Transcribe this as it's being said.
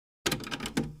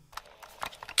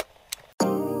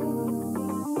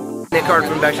Nick Hart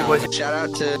from Backstreet Boys. Shout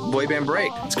out to Boy Band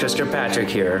Break. It's Chris Kirkpatrick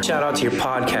here. Shout out to your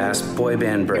podcast, Boy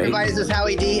Band Break. Everybody, this is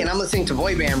Howie D, and I'm listening to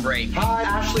Boy Band Break. Hi,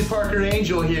 Ashley Parker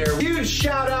Angel here. Huge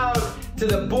shout out to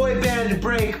the Boy Band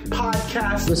Break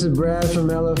podcast. This is Brad from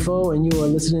LFO, and you are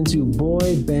listening to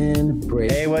Boy Band Break.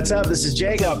 Hey, what's up? This is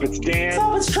Jacob. It's Dan. What's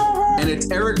up? It's Trevor. And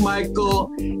it's Eric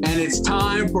Michael, and it's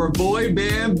time for Boy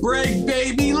Band Break,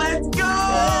 baby. Let's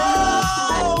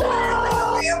go!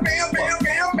 Bam, bam, bam,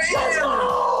 bam, bam.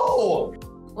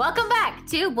 Welcome back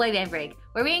to Boy Band Break,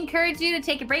 where we encourage you to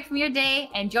take a break from your day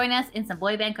and join us in some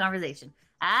boy band conversation.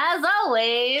 As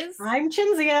always, I'm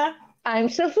Chinzia. I'm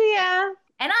Sophia.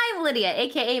 And I'm Lydia,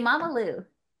 aka Mama Lou.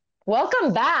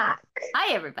 Welcome back.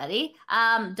 Hi, everybody.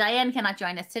 Diane cannot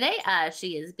join us today.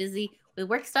 She is busy with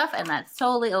work stuff, and that's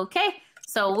totally okay.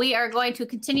 So we are going to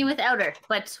continue without her,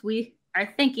 but we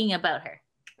are thinking about her.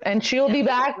 And she'll be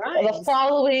back the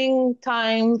following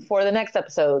time for the next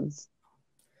episodes.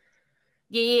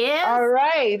 Yeah. All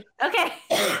right. Okay.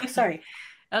 Sorry.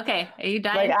 Okay. Are you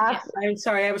dying? I'm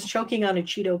sorry. I was choking on a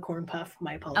Cheeto corn puff.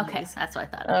 My apologies. Okay. That's what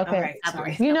I thought. Okay. All right,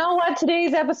 sorry. You know what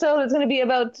today's episode is going to be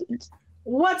about?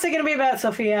 What's it going to be about,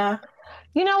 Sophia?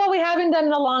 You know what we haven't done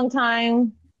in a long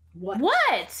time?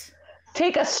 What?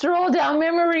 Take a stroll down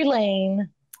memory lane.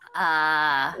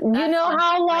 You know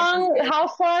how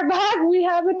far back we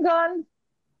haven't gone?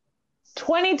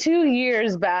 22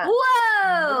 years back.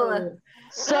 Whoa!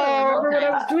 So I remember what I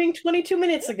was doing 22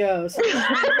 minutes ago. So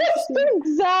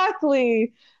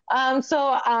exactly.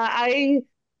 I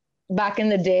back in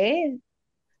the day,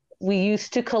 we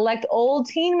used to collect old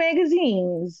teen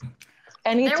magazines.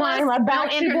 Anytime a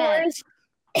Backstreet Boys,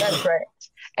 that's right.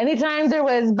 Anytime there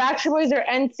was Backstreet Boys or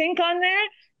NSYNC on there,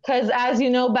 because as you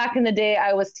know, back in the day,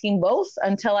 I was team both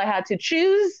until I had to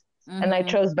choose, and I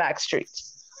chose Backstreet.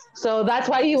 So that's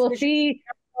why you will see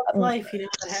life, you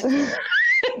know.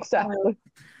 Exactly.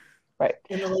 Right.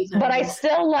 But I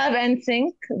still love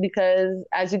NSYNC because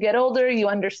as you get older, you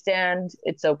understand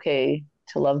it's okay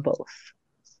to love both.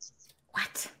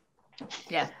 What?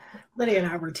 Yeah. Lydia and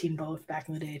I were team both back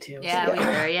in the day too. Yeah, we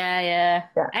were. Yeah.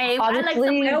 I like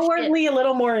probably a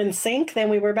little more in sync than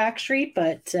we were Backstreet,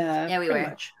 but yeah, we were.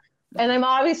 Much. And I'm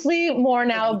obviously more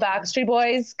now Backstreet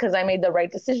Boys because I made the right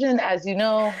decision, as you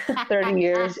know, 30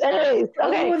 years. Anyways,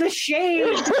 okay. Oh, the shame.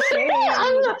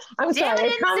 I'm sorry.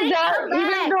 It comes out.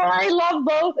 Even though I love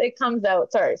both, it comes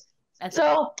out. Sorry.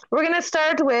 We're going to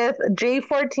start with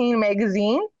J14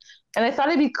 magazine. And I thought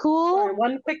it'd be cool.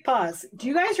 One quick pause. Do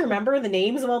you guys remember the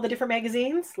names of all the different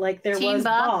magazines? Like there was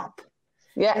Bop.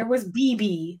 Yeah. There was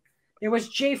BB. There was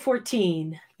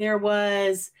J14. There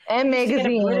was M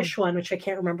magazine, a British one, which I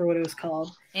can't remember what it was called.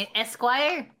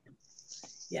 Esquire.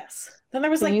 Yes. Then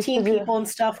there was like Teen People and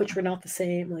stuff, which were not the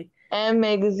same. Like M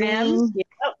magazine.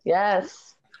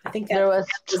 Yes. I think there was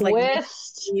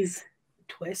Twist. Like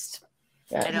Twist.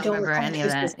 Yeah. I don't remember any of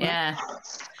that. Yeah.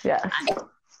 Yeah.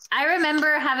 I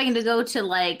remember having to go to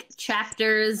like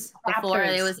chapters before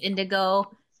it was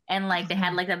Indigo. And like they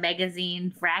had like a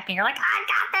magazine rack, and you're like, I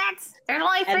got this. There's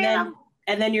only 3 of them.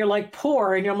 And then you're like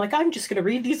poor, and you're like, I'm just gonna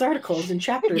read these articles and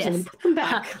chapters and put them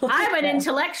back. I'm an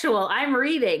intellectual. I'm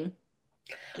reading.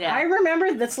 Yeah. I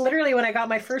remember that's literally when I got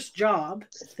my first job.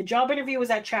 The job interview was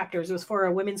at Chapters. It was for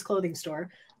a women's clothing store,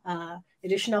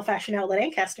 Additional Fashion Outlet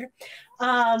Ancaster.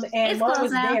 And while I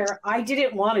was there, I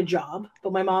didn't want a job,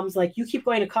 but my mom's like, you keep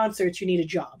going to concerts, you need a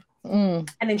job. And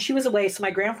then she was away, so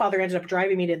my grandfather ended up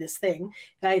driving me to this thing.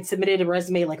 And I had submitted a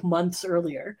resume like months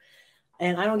earlier,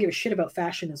 and I don't give a shit about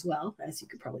fashion as well, as you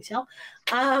could probably tell.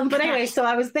 But anyway, so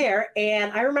I was there,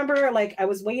 and I remember like I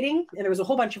was waiting, and there was a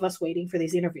whole bunch of us waiting for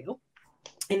this interview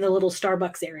in the little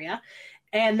Starbucks area.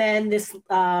 And then this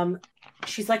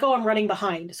she's like, oh, I'm running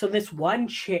behind. So this one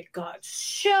chick got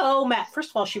so mad.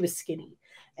 First of all, she was skinny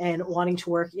and wanting to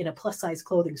work in a plus size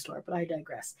clothing store, but I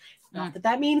digress. Not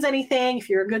that means anything. If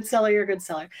you're a good seller, you're a good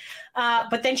seller.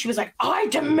 But then she was like, I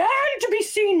demand to be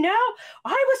seen now.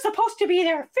 I was supposed to be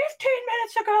there 15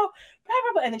 minutes ago. Blah,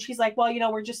 blah, blah. And then she's like, well, you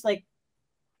know, we're just like,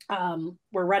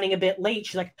 we're running a bit late.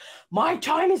 She's like, my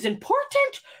time is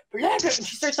important. Blah, blah. And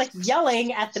she starts like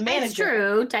yelling at the manager. It's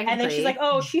true, technically. And then she's like,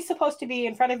 oh, she's supposed to be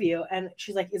in front of you. And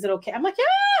she's like, is it okay? I'm like,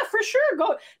 yeah, for sure.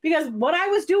 Go. Because what I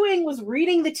was doing was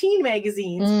reading the teen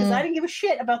magazines because I didn't give a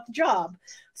shit about the job.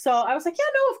 So I was like, yeah,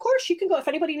 no, of course you can go. If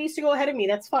anybody needs to go ahead of me,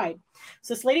 that's fine.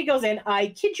 So this lady goes in. I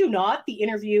kid you not, the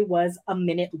interview was a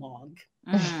minute long.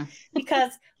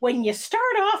 Because when you start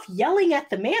off yelling at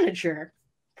the manager,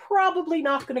 probably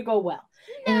not going to go well.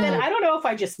 And then I don't know if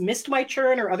I just missed my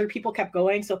turn or other people kept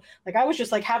going. So like I was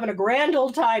just like having a grand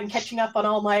old time catching up on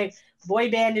all my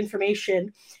boy band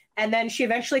information. And then she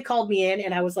eventually called me in,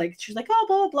 and I was like, she's like, oh,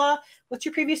 blah, blah, blah. What's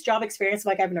your previous job experience? I'm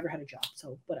like, I've never had a job,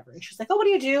 so whatever. And she's like, oh, what do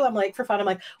you do? I'm like, for fun. I'm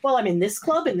like, well, I'm in this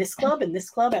club, and this club, and this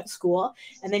club at school.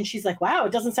 And then she's like, wow,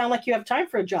 it doesn't sound like you have time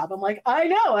for a job. I'm like, I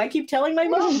know. I keep telling my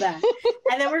mom that.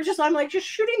 And then I'm like, just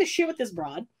shooting the shit with this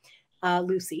broad,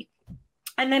 Lucy.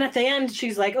 And then at the end,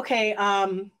 she's like, okay,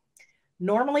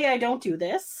 normally I don't do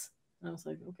this. And I was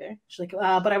like, okay. She's like,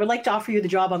 but I would like to offer you the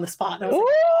job on the spot. And I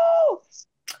was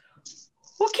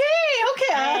like,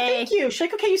 okay, thank you. She's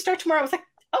like, okay, you start tomorrow. I was like,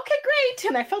 okay, great.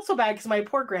 And I felt so bad because my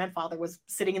poor grandfather was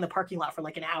sitting in the parking lot for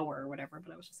like an hour or whatever.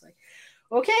 But I was just like,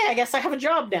 okay, I guess I have a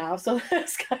job now. So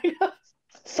that's kind of.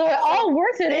 So it all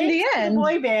worth it in the end. The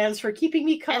boy bands for keeping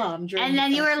me calm. And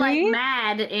then you were like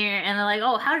mad, and they're like,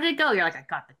 "Oh, how did it go?" You're like, "I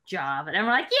got the job," and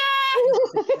we're like, "Yeah!"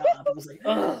 I was like,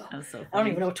 "Oh, I don't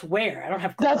even know what to wear. I don't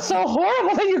have." That's so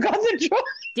horrible that you got the job.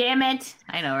 Damn it!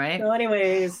 I know, right? So,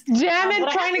 anyways, damn it!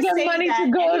 Trying to get money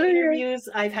to go to interviews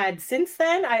I've had since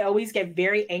then. I always get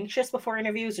very anxious before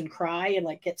interviews and cry and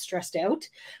like get stressed out.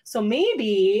 So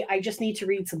maybe I just need to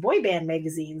read some boy band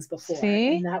magazines before,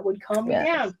 and that would calm me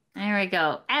down. There we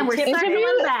go. And we're starting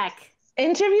one back.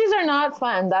 Interviews are not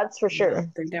fun, that's for sure.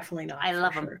 They're definitely not. I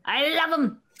love them. Sure. I love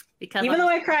them. Because even though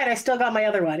I cried, I still got my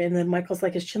other one. And then Michael's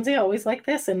like, is Chinzi always like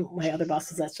this? And my other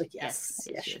boss was like, yes,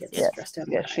 she gets stressed out.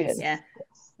 Yes, she is. Yeah.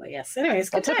 But yes, anyways,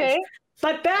 good times. Okay.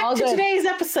 But back to today's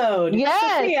episode.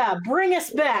 Yes. Sophia, bring us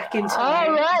back into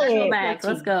all right.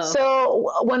 Let's go.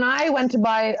 So when I went to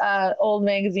buy old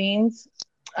magazines,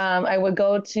 I would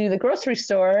go to the grocery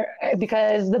store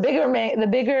because the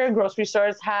bigger grocery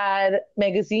stores had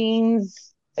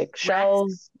magazines, like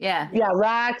shelves.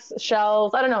 Racks,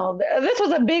 shelves. I don't know. This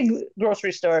was a big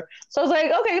grocery store. So I was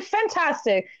like, okay,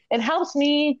 fantastic. It helps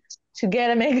me to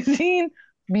get a magazine.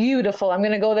 Beautiful. I'm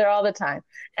going to go there all the time.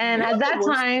 And at that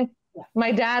time,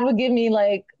 my dad would give me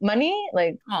like money,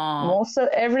 like most of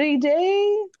every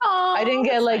day. I didn't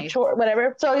get like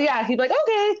whatever. So yeah, he'd be like,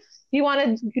 okay, you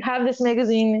want to have this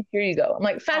magazine? Here you go. I'm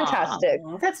like, fantastic.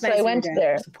 That's nice. So I went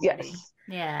there. Yes.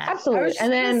 Yeah. Absolutely.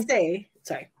 And then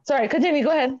sorry, continue.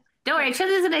 Go ahead. Don't worry.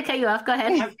 Chinzi's going to cut you off. Go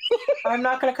ahead. I'm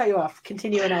not going to cut you off.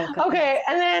 Continue and I'll cut okay.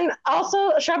 And then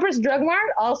also Shoppers Drug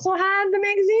Mart also had the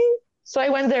magazine. So I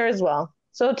went there as well.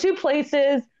 So 2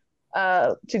 places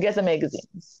to get the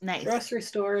magazines. Nice. Grocery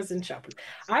stores and shoppers.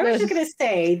 I was just going to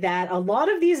say that a lot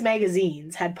of these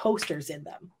magazines had posters in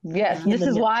them. Yes, this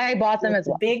is why I bought them as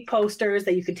well. Big posters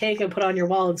that you could take and put on your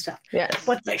wall and stuff. Yes.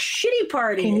 But the shitty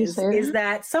part is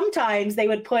that sometimes they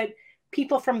would put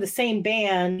people from the same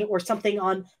band or something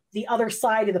on the other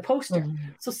side of the poster. Mm-hmm.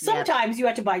 So sometimes you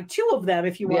had to buy 2 of them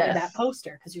if you wanted that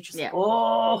poster because you're just like,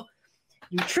 oh,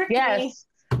 you tricked me.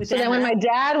 So then when my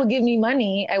dad would give me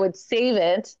money, I would save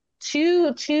it to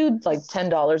like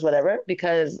 $10, whatever,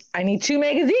 because I need 2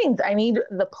 magazines. I need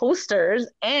the posters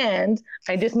and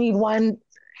I just need one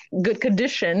good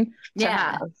condition to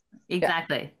have.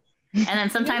 Exactly. And then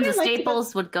sometimes the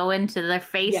staples would go into their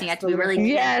face and you have to be really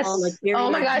careful. Like,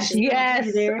 oh my gosh,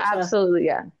 yes, absolutely,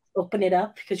 open it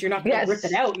up because you're not going to rip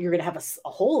it out. You're going to have a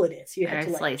hole in it. So you have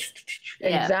to slice.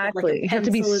 Exactly. Like you have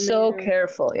to be so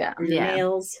careful. Yeah.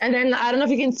 Nails. And then I don't know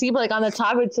if you can see, but like on the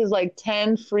top it says like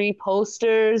 10 free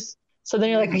posters. So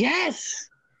then you're like, yes.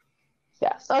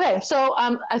 Yeah. Okay. So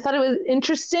I thought it was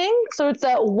interesting. So it's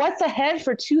what's ahead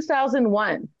for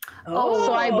 2001. Oh.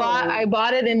 So I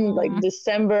bought it in like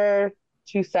December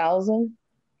 2000.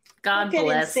 God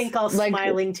bless. NSYNC all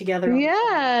smiling together.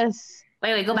 Yes.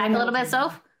 Wait, go back a little bit,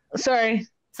 Soph. Sorry.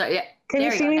 So yeah. Can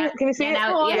you see me? Can you see it?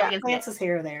 Oh, yeah. Glance's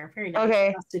hair there. Very nice.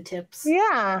 Okay. Frosted tips.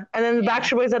 Yeah. And then the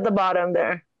Backstreet Boys at the bottom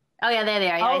there. Oh yeah, there they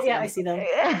are. I see them.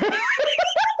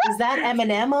 Is that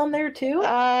Eminem on there too?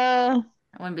 I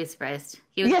wouldn't be surprised.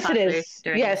 He was it is.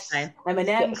 Yes.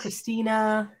 Eminem,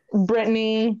 Christina,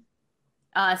 Britney.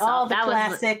 All the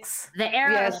classics. The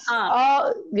era of pop.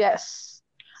 Oh yes.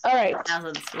 All right.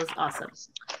 2000s was awesome.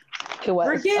 It was.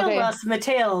 Regale us the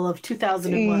tale of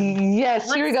 2001.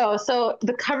 Yes, here we go. So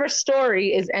the cover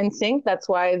story is NSYNC. That's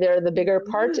why they're the bigger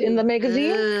part in the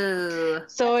magazine. Ooh.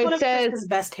 So it says his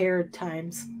best hair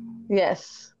times.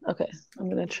 Yes. Okay. I'm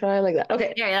gonna try like that.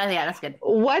 Okay. Yeah, that's good.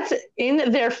 What's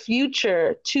in their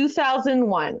future?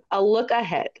 2001. A look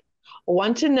ahead.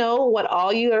 Want to know what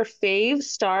all your fave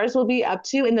stars will be up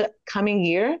to in the coming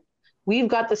year? We've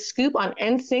got the scoop on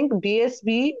NSYNC,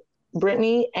 BSB,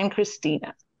 Britney, and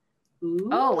Christina. Ooh.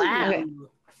 Oh, wow. Okay.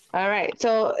 All right.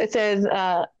 So it says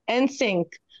NSYNC,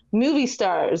 movie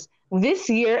stars. This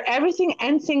year, everything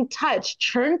NSYNC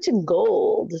touched turned to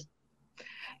gold.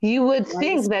 You would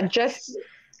think that just...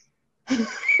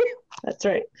 That's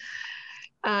right.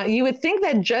 You would think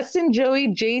that Justin, Joey,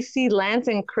 JC, Lance,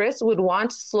 and Chris would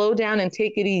want to slow down and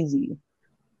take it easy.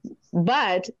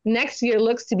 But next year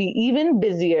looks to be even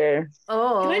busier.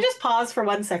 Oh. Can I just pause for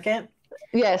 1 second?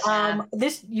 Yes.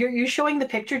 This you showing the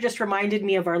picture just reminded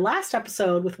me of our last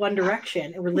episode with One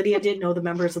Direction, where Lydia didn't know the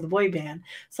members of the boy band.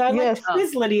 So I'd like to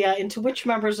quiz Lydia into which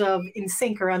members of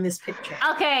NSYNC are on this picture.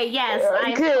 Okay, yes,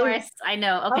 of course. I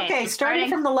know. Okay, starting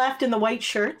from the left in the white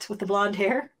shirt with the blonde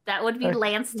hair. That would be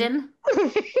Lanston.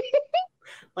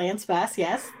 Lance Bass,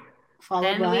 yes.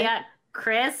 Then we got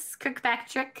Chris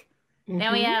Kirkpatrick. Mm-hmm.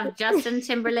 Then we have Justin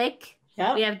Timberlake.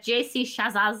 Yep. We have JC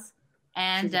Chazaz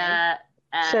and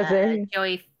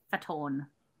Joey Fatone.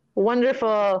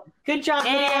 Wonderful. Good job,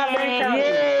 Lydia.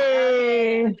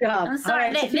 Yay. Good job. I'm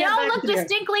sorry. Right, they all look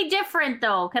distinctly different,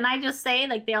 though. Can I just say,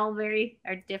 like, they all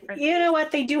are different? You know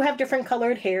what? They do have different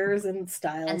colored hairs and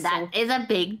styles. And that is a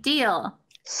big deal.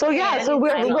 So,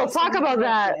 we'll talk about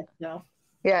that. No.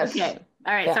 Yes. Okay.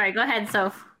 All right. Yeah. Sorry. Go ahead,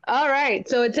 Soph. All right.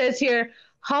 So it says here,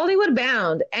 Hollywood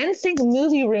bound, NSYNC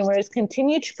movie rumors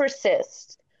continue to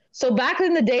persist. So back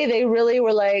in the day, they really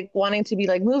were like wanting to be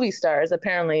like movie stars,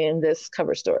 apparently, in this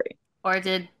cover story. Or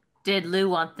did Lou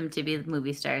want them to be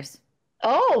movie stars?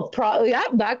 Oh, probably. Yeah,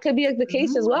 that could be the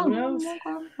case as well.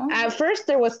 At first,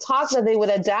 there was talk that they would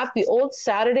adapt the old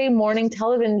Saturday morning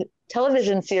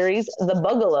television series, The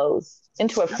Bugalows,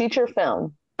 into a feature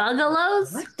film.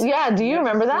 Bugalows? Yeah, do you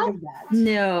remember that?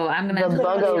 No, I'm gonna. The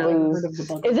Bugaloos.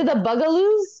 Is it the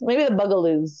Bugaloos? Maybe the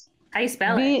Bugaloos. How do you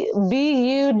spell it?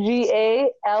 Bugaloos.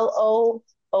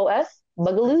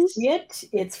 Bugaloos.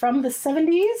 It's from the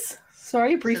 70s.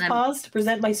 Sorry, brief pause to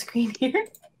present my screen here.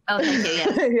 Oh, thank you.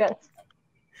 Yes.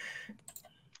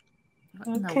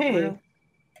 Okay.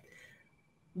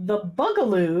 The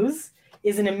Bugaloos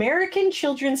is an American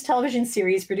children's television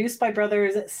series produced by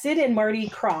brothers Sid and Marty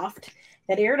Krofft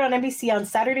that aired on NBC on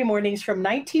Saturday mornings from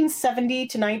 1970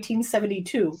 to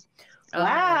 1972.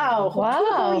 Wow.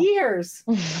 12 years.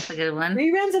 That's a good one.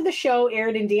 Reruns of the show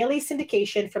aired in daily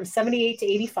syndication from 78 to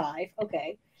 85.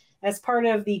 Okay. As part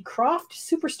of the Krofft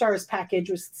Superstars package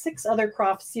with 6 other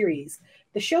Krofft series.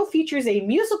 The show features a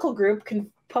musical group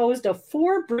composed of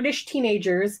 4 British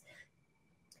teenagers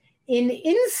in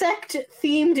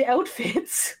insect-themed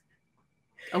outfits.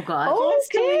 Oh, God.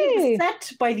 Constantly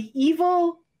beset by the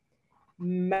evil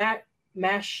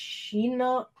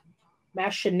machinations,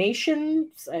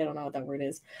 I don't know what that word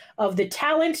is, of the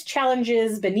talent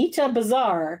challenges Benita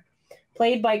Bazaar,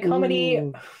 played by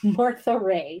comedy Martha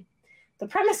Ray. The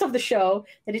premise of the show,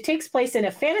 that it takes place in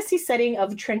a fantasy setting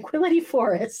of Tranquility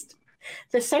Forest.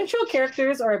 The central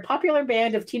characters are a popular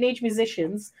band of teenage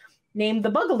musicians named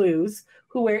the Bugaloos,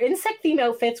 who wear insect-themed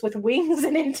outfits with wings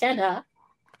and antennae.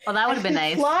 Well, that would have been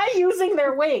nice. Fly using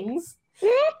their wings.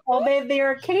 Although they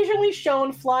are occasionally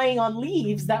shown flying on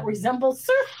leaves that resemble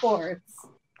surfboards.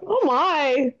 Oh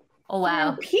my! Oh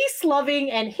wow! Though peace-loving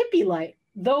and hippie-like,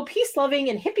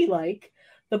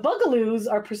 the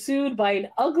Bugaloos are pursued by an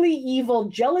ugly, evil,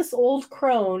 jealous old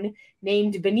crone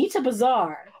named Benita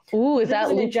Bazaar. Ooh, is that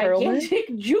a gigantic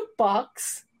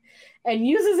jukebox and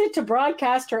uses it to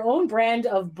broadcast her own brand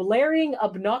of blaring,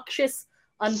 obnoxious,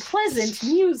 unpleasant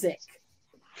music.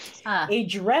 A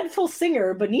dreadful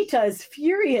singer, Benita is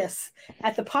furious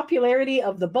at the popularity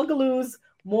of the Bugaloos'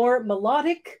 more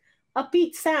melodic,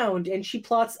 upbeat sound, and she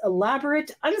plots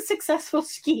elaborate, unsuccessful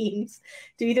schemes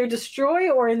to either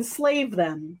destroy or enslave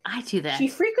them. I do that. She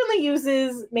frequently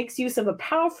makes use of a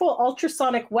powerful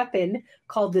ultrasonic weapon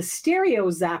called the Stereo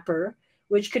Zapper,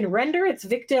 which can render its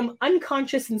victim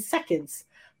unconscious in seconds.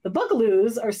 The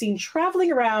Bugaloos are seen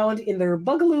traveling around in their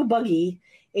Bugaloo Buggy,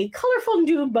 a colorful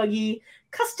new buggy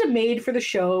custom made for the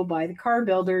show by the car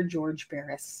builder George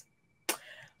Barris.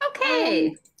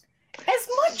 Okay. As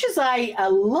much as I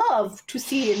love to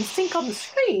see NSYNC on the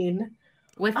screen,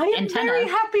 I am very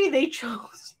happy they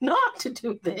chose not to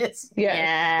do this.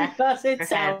 Yeah. Because it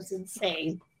sounds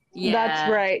insane. Yeah. That's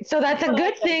right. So that's a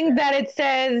good thing that it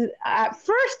says at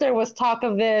first there was talk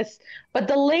of this, but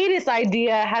the latest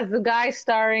idea has the guy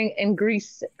starring in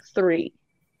Grease 3.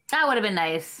 That would have been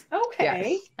nice.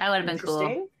 Okay. Yes. That would have been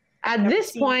cool. At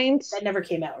this point... That never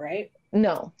came out, right?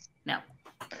 No.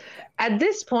 At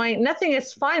this point, nothing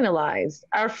is finalized.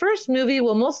 Our first movie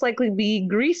will most likely be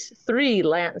Grease 3,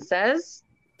 Lance says.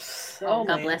 Oh,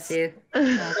 God bless you.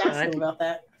 Asking about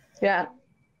that. Yeah.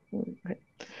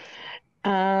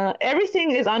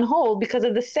 Everything is on hold because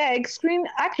of the SAG Screen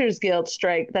Actors Guild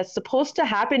strike that's supposed to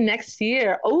happen next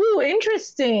year. Oh,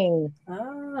 interesting.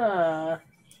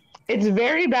 It's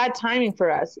very bad timing for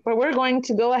us, but we're going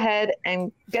to go ahead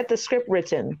and get the script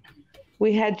written.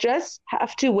 We just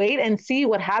have to wait and see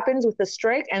what happens with the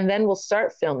strike, and then we'll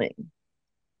start filming.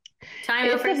 Time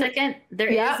out for a second. There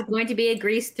is going to be a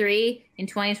Grease 3 in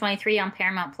 2023 on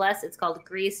Paramount Plus. It's called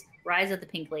Grease: Rise of the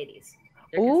Pink Ladies.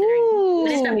 Ooh.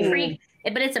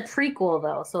 But it's a prequel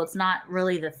though, so it's not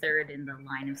really the third in the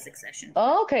line of succession.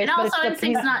 Oh, okay. And also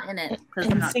NSYNC's not in it.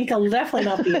 NSYNC will definitely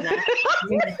not be in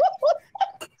that.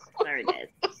 Sorry, guys.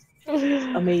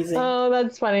 Amazing. Oh,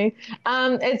 that's funny.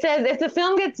 It says if the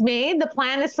film gets made, the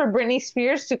plan is for Britney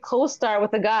Spears to co-star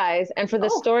with the guys and for the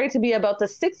story to be about the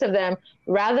 6 of them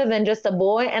rather than just a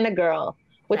boy and a girl,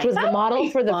 which was the model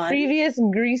for the previous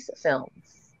Grease films.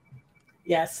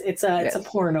 Yes, it's a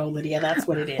porno, Lydia. That's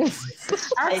what it is.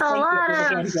 That's a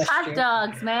lot of hot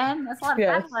dogs, man. That's a lot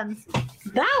of hot ones.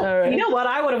 You know what?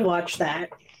 I would have watched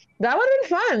that. That would have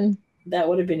been fun. That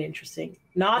would have been interesting.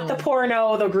 Not the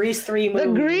porno, the Grease 3 movie.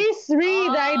 The Grease 3,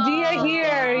 the idea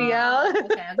here, yo.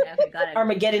 Okay, got it.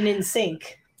 Armageddon in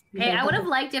sync. Hey, I would have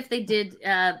liked if they did,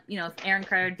 if Aaron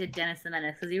Carter did Dennis the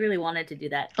Menace, because he really wanted to do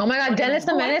that. Oh my God, Dennis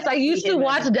the Menace. I used to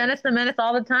watch Dennis the Menace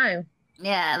all the time.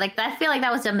 Yeah, I feel like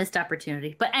that was a missed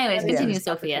opportunity. But anyways, continue,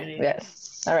 Sophia.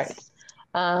 Yes. All right.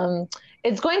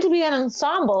 It's going to be an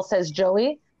ensemble, says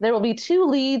Joey. There will be 2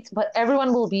 leads, but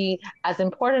everyone will be as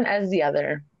important as the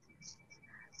other.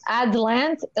 Adds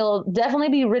Lance, it'll definitely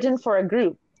be written for a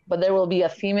group, but there will be a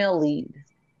female lead.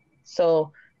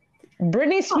 So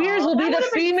Britney Spears will be the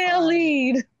female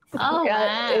lead. Oh,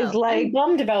 wow. It's I'm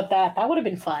bummed about that. That would have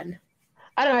been fun.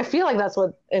 I don't know. I feel like that's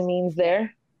what it means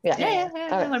there. Yeah.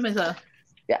 That would have been cool.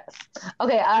 Yes.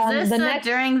 Okay. Is this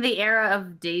during the era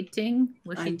of dating?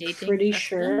 Was she dating? Pretty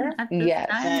sure.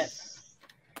 Yes.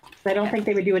 I don't think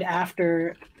they would do it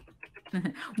after.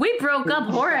 We broke up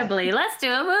horribly. Let's do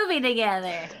a movie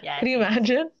together. Yeah. Can you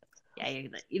imagine? Yeah,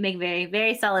 you make very,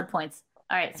 very solid points.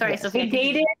 All right. Sorry, Sophia. They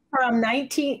dated from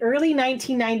early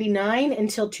 1999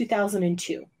 until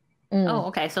 2002. Oh,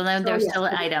 okay. So then there's still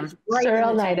an item. Still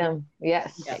an item.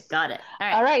 Yes. Okay, got it.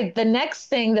 All right. The next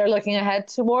thing they're looking ahead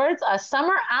towards, a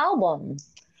summer album.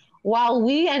 While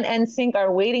we and NSYNC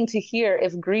are waiting to hear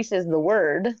if Grease is the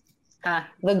word,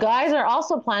 the guys are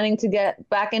also planning to get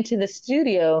back into the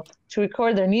studio to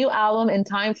record their new album in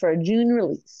time for a June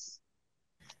release.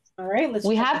 All right. Let's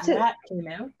check when that came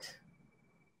out.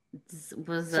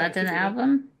 Was that an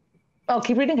album? Oh,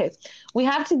 keep reading. Okay. We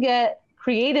have to get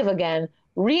creative again,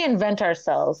 reinvent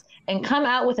ourselves, and come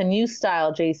out with a new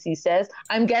style, JC says.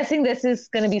 I'm guessing this is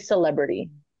going to be Celebrity.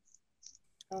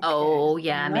 Okay. Oh,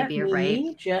 yeah, maybe you're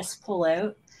right. Just pull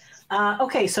out.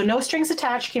 Okay, so No Strings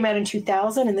Attached came out in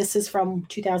 2000, and this is from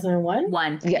 2001?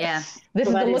 Yes. Yeah. This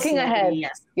is the Looking Ahead.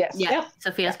 Yes. Yeah. Yep.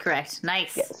 Sophia's correct.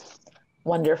 Nice. Yes.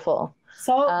 Wonderful.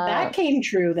 So that came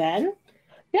true then.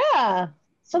 Yeah.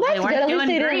 So that's good. At least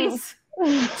they didn't.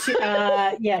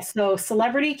 So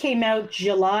Celebrity came out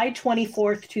July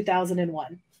 24th,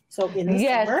 2001. So in the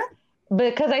summer.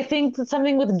 Because I think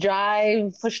something with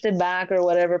Jive pushed it back or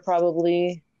whatever,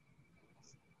 probably.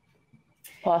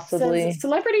 Possibly. So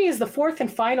Celebrity is the 4th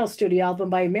and final studio album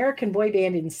by American boy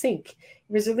band NSYNC. It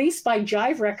was released by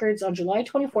Jive Records on July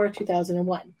 24,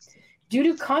 2001. Due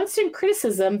to constant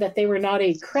criticism that they were not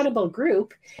a credible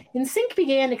group, NSYNC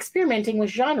began experimenting with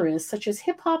genres such as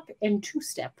hip-hop and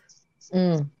two-step.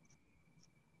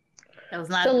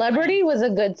 Celebrity was a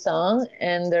good song,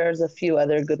 and there's a few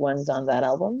other good ones on that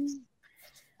album.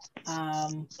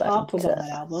 Pop was on that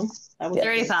album. That was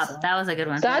Dirty Pop. That was a good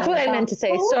one. That's what I meant to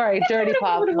say. Sorry, Dirty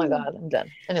Pop. Oh my God, I'm done.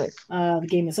 Anyways. The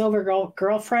Game Is Over.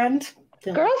 Girlfriend.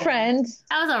 Girlfriend.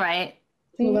 That was all right.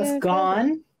 Who was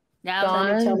Gone?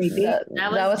 Gone.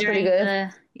 That was pretty good.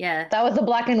 That was the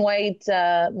black and white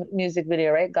music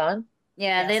video, right? Gone.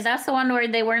 Yeah, yes. That's the one where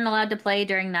they weren't allowed to play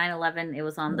during 9/11. It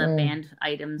was on the banned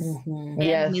items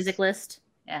music list.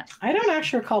 Yeah. I don't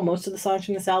actually recall most of the songs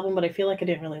from this album, but I feel like I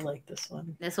didn't really like this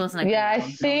one. This wasn't. I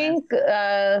think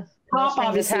Pop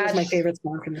obviously was my favorite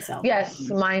song from this album. Yes,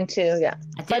 mine too. Yeah,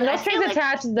 but No Strings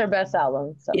Attached is their best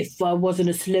album. So. If I wasn't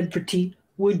a celebrity,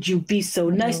 would you be so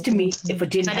nice to me? If I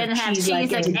didn't have cheese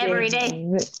like every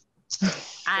day.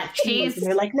 Cheese. And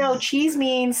they're like, no, cheese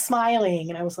means smiling,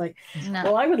 and I was like,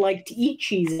 well, I would like to eat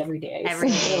cheese every day.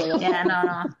 Yeah,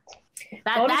 no.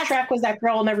 Bonus track was That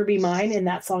Girl Will Never Be Mine, and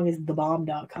that song is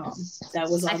thebomb.com. That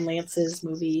was on Lance's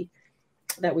movie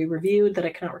that we reviewed that I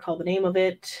cannot recall the name of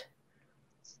it.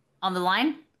 On the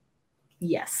Line?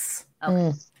 Yes.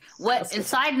 Okay.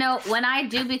 Side note, when I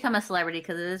do become a celebrity,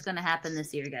 because it is going to happen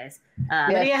this year, guys.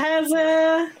 Lydia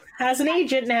has an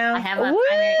agent now. I have a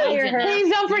primary agent now.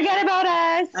 Please don't forget about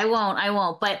us. I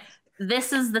won't. But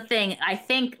this is the thing. I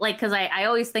think, because I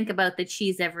always think about the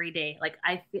cheese every day.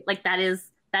 I feel like that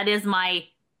is my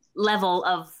level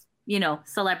of,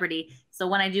 celebrity. So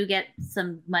when I do get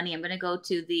some money, I'm going to go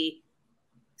to the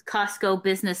Costco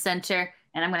Business Center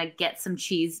and I'm gonna get some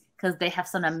cheese because they have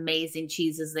some amazing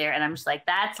cheeses there. And I'm just like,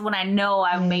 that's when I know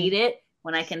I made it,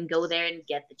 when I can go there and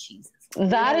get the cheeses.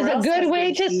 That is a good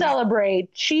way to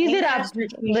celebrate. Cheese it up,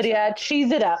 Lydia.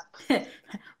 Cheese it up.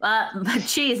 But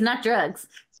cheese, not drugs.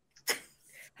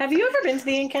 Have you ever been to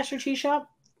the Ancaster Cheese Shop?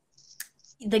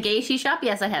 The gay cheese shop?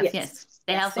 Yes, I have. Yes.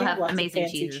 They also have amazing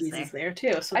cheeses there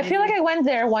too. So I feel like I went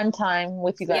there one time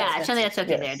with you guys. Yeah, actually I took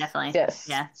you there, definitely. Yes.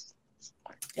 Yeah.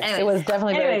 Anyways, it was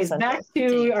definitely very expensive. Back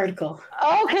to the article.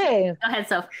 Okay. Go ahead,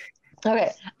 Soph.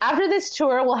 Okay. After this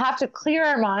tour, we'll have to clear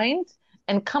our minds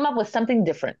and come up with something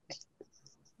different.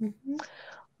 Mm-hmm.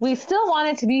 We still want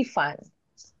it to be fun,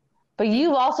 but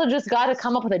you've also just got to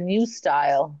come up with a new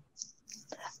style.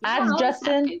 As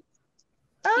Justin,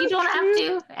 you don't have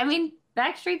to. I mean,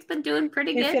 Backstreet's been doing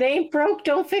pretty good. If it ain't broke,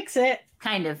 don't fix it.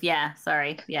 Kind of, yeah.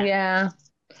 Sorry. Yeah. Yeah.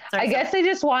 I guess they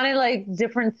just wanted like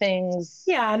different things.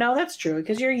 Yeah, no, that's true.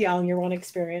 Because you're young, you want to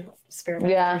experiment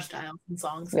with your styles and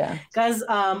songs. Yeah. Because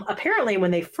apparently,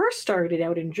 when they first started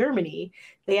out in Germany,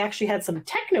 they actually had some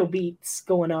techno beats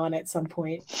going on at some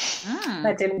point.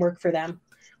 That didn't work for them.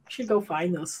 We should go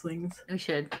find those things. We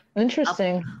should.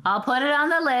 Interesting. I'll put it on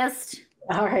the list.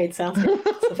 All right, sounds good.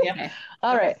 Okay.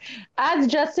 All right. As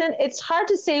Justin, it's hard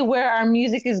to say where our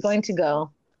music is going to go.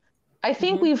 I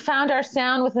think we've found our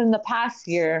sound within the past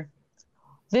year.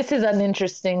 This is an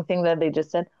interesting thing that they just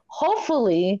said.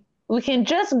 Hopefully, we can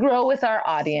just grow with our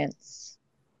audience.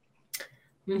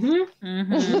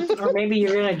 Or maybe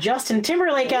you're going to Justin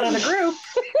Timberlake out of the group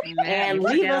and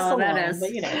leave us alone.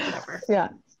 But, you know, whatever. Yeah.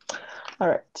 All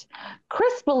right.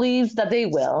 Chris believes that they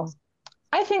will.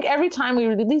 I think every time we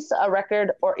release a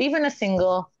record or even a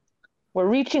single, we're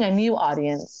reaching a new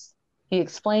audience. He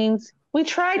explains, we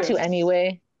try to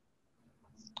anyway.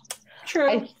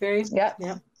 True. Yeah.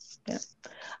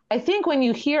 I think when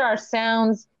you hear our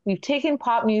sounds, we've taken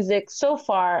pop music so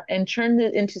far and turned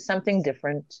it into something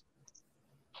different.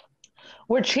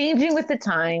 We're changing with the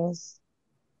times.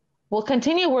 We'll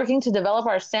continue working to develop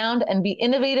our sound and be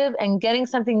innovative and getting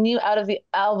something new out of the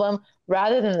album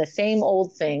rather than the same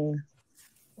old thing.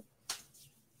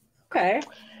 Okay.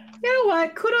 You know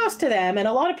what? Kudos to them. And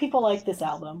a lot of people like this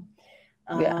album.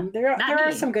 There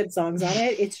are some good songs on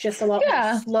it. It's just a lot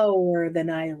more slower than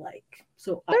I like.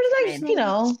 So there's like, you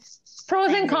know,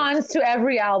 pros and cons to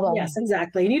every album. Yes,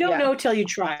 exactly. And you don't know till you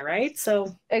try, right?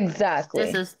 So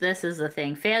exactly. This is the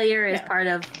thing. Failure is part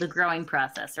of the growing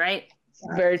process, right?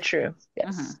 Very true.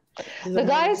 Yes. The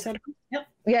guys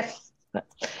Yes.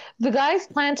 The guys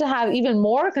plan to have even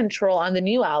more control on the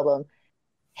new album,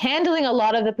 handling a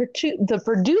lot of the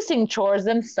producing chores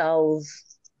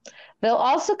themselves. They'll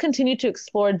also continue to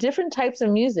explore different types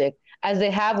of music as they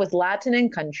have with Latin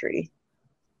and country.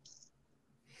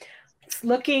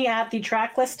 Looking at the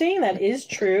track listing, that is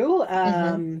true.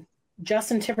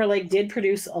 Justin Timberlake did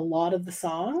produce a lot of the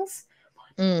songs.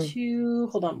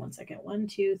 Hold on one second. 1,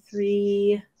 2,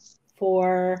 3,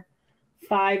 4,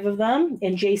 5 of them.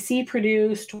 And JC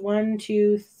produced 1,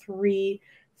 2, 3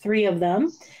 of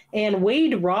them. And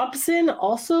Wade Robson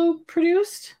also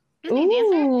produced.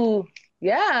 Ooh.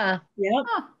 Yeah. Yeah.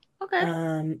 Oh, okay.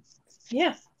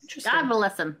 Yeah. Interesting. God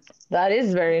bless him. That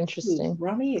is very interesting.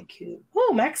 Rami Yacoub.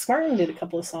 Oh, Max Martin did a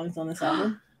couple of songs on this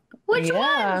album. Which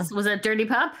ones? Was it Dirty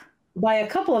Pop? By a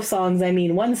couple of songs, I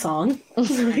mean one song.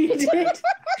 He did.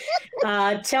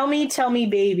 Tell Me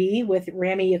Baby with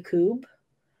Rami Yacoub.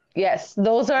 Yes,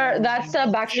 that's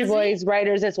Backstreet Boys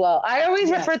writers as well. I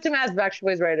always refer to them as Backstreet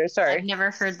Boys writers. Sorry. I've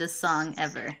never heard this song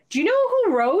ever. Do you know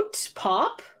who wrote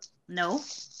Pop? No.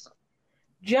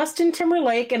 Justin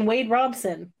Timberlake and Wade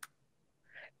Robson.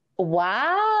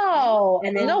 Wow.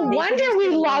 And no wonder we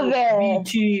love it.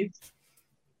 BT.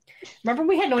 Remember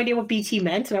we had no idea what BT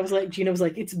meant, and I was like, Gina was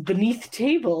like, it's beneath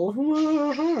table.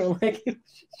 Like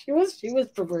she was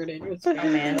perverted. It was oh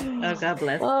man. Oh, God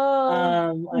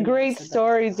bless. Great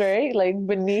stories, right? Like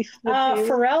beneath the table.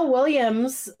 Pharrell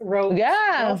Williams wrote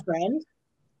Girlfriend.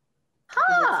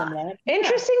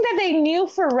 Interesting that they knew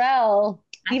Pharrell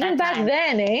even back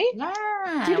then, eh? Yeah.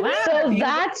 So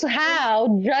that's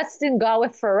how Justin got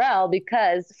with Pharrell,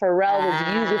 because Pharrell was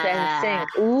used with NSYNC.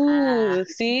 Ooh,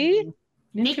 see?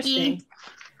 Nikki.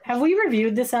 Have we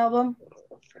reviewed this album?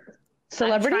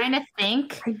 Celebrity? I'm trying to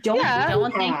think. I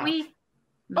don't think we. Maybe.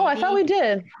 Oh, I thought we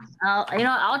did.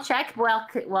 I'll check. Well,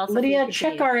 Lydia,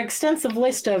 check our extensive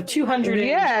list of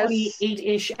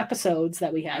 228-ish episodes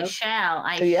that we have. I shall.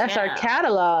 Yes, our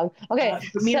catalog. Okay.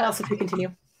 Meanwhile, if we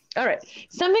continue. All right.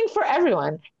 Something for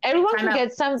everyone. Everyone can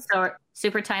get some. So,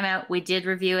 super timeout. We did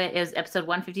review it. It was episode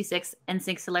 156,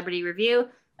 NSYNC Celebrity Review.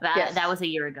 That was a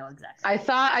year ago, exactly. I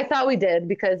thought we did,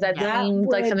 because that seemed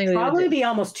like something we would probably be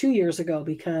almost 2 years ago,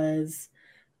 because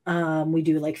We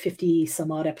do like 50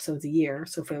 some odd episodes a year.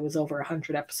 So if it was over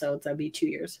 100 episodes, that'd be 2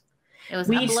 years.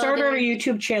 We started our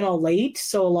YouTube channel late,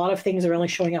 so a lot of things are only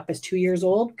showing up as 2 years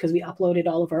old because we uploaded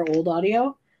all of our old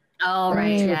audio. Oh,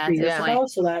 right. Yeah.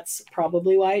 So that's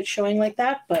probably why it's showing like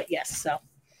that. But yes, so.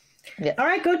 Yeah. All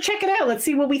right, go check it out. Let's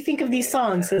see what we think of these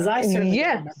songs because I certainly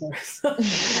don't remember.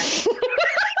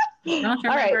 I don't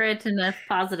remember it in a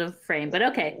positive frame, but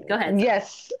okay, go ahead.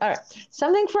 Yes. All right.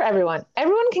 Something for everyone.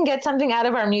 Everyone can get something out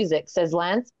of our music, says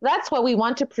Lance. That's what we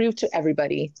want to prove to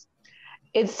everybody.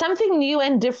 It's something new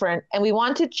and different, and we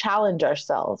want to challenge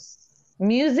ourselves.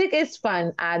 Music is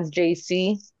fun, adds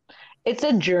JC. It's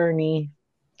a journey.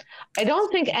 I don't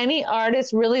think any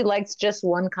artist really likes just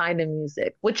one kind of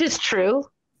music, which is true.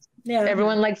 Yeah.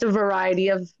 Everyone likes a variety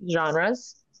of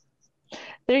genres.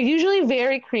 They're usually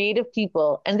very creative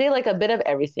people, and they like a bit of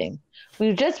everything.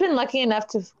 We've just been lucky enough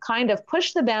to kind of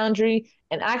push the boundary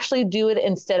and actually do it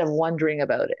instead of wondering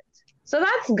about it. So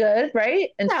that's good, right?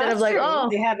 Instead of like,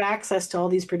 they have access to all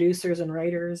these producers and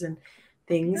writers and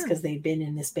things because they've been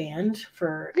in this band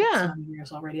for some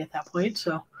years already at that point.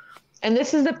 So, and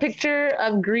this is the picture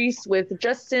of Grease with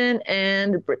Justin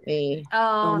and Brittany.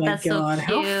 Oh my God, so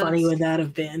how funny would that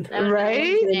have been?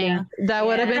 Right? That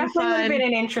would have been fun. That would have been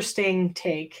an interesting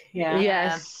take. Yeah.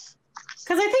 Yes.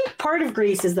 Because I think part of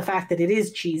Grease is the fact that it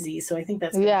is cheesy. So I think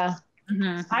that's good. Yeah.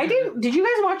 Mm-hmm. Did you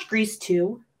guys watch Grease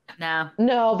 2?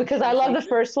 No, because I love the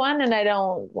first one and I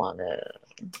don't want to.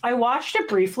 I watched it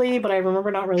briefly, but I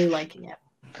remember not really liking it.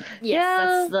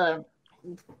 Yes, that's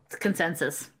the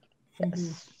consensus.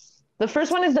 Yes. The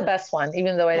first one is the best one,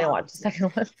 even though I didn't watch the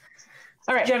second one.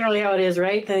 All right. Generally how it is,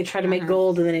 right? Then they try to make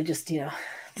gold and then it just,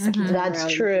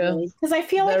 That's true. Because I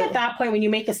feel like at that point, when you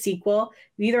make a sequel,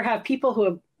 you either have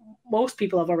people most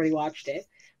people have already watched it.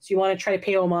 So you want to try to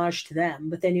pay homage to them.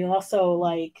 But then you also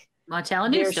like,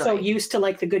 they're so used to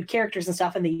like the good characters and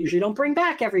stuff, and they usually don't bring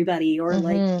back everybody, or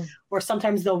or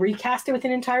sometimes they'll recast it with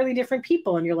an entirely different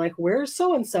people, and you're like, where's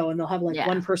so and so, and they'll have like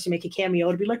one person make a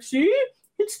cameo to be like, see,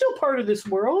 it's still part of this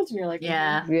world, and you're like,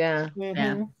 yeah.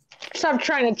 Stop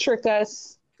trying to trick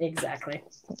us. Exactly.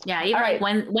 Yeah, even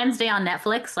like Wednesday on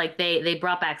Netflix, like they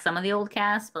brought back some of the old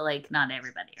cast, but like not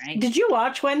everybody, right? Did you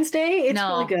watch Wednesday? It's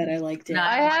really good. I liked it. No,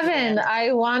 I haven't.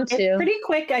 I want to. It's pretty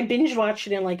quick. I binge watched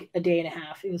it in like a day and a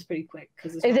half. It was pretty quick.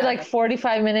 Is it like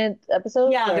 45-minute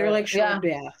episodes? Yeah, they're like short.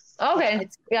 Yeah. Okay.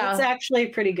 It's actually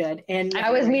pretty good. And I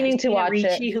was meaning to watch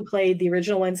Ricci, who played the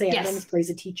original Wednesday Addams,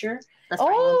 plays a teacher. That's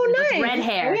nice. Red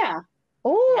hair. Oh, yeah.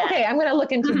 Oh, okay. I'm gonna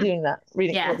look into doing that.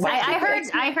 Reading. Yeah,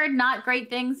 I heard not great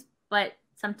things, but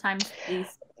sometimes these.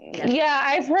 Yeah,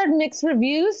 I've heard mixed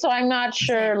reviews, so I'm not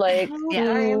sure. Like,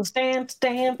 Dance.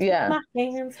 Yeah.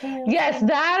 Yes,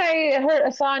 that I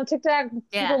saw on TikTok.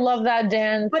 People love that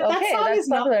dance. But that song is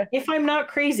not. If I'm not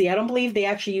crazy, I don't believe they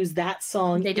actually use that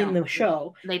song in the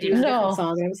show. They do. No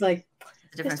song. And I was like,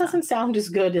 this doesn't sound as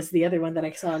good as the other one that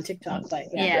I saw on TikTok. But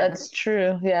that's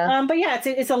true. Yeah. But yeah,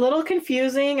 it's a little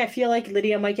confusing. I feel like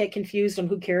Lydia might get confused on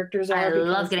who characters are. I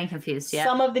love getting confused. Yeah.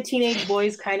 Some of the teenage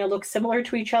boys kind of look similar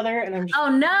to each other, and I'm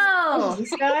just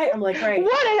this guy. I'm like, right.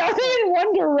 What are they in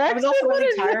one direction? I was also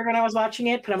really tired when I was watching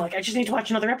it, but I'm like, I just need to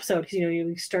watch another episode because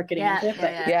you start getting into it.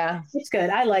 But it's good.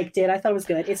 I liked it. I thought it was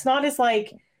good. It's not as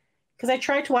like. Because I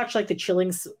tried to watch like the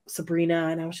Chilling Sabrina,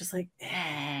 and I was just like,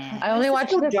 I only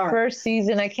watched the first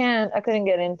season. I couldn't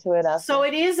get into it. After. So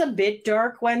it is a bit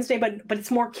dark Wednesday, but it's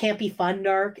more campy, fun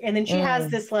dark. And then she has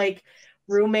this like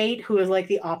roommate who is like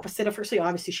the opposite of her. So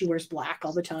obviously she wears black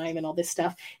all the time and all this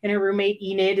stuff. And her roommate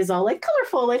Enid is all like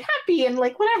colorful and happy and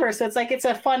like whatever. So it's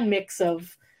a fun mix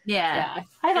of I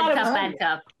thought it was bad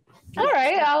cup. All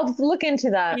right, I'll look into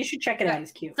that. You should check it out.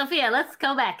 It's cute. Sophia, let's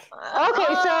go back.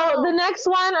 Okay, so the next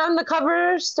one on the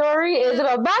cover story is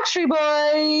about Backstreet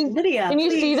Boys. Lydia, can you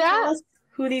see that?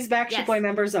 Who these Backstreet Boy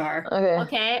members are?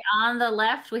 Okay, on the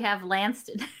left we have Lance.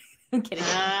 I'm kidding.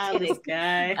 This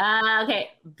guy.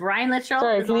 Okay, Brian Littrell.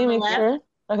 Sorry, can you make sure?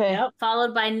 Okay.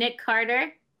 Followed by Nick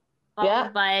Carter.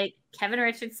 Followed by Kevin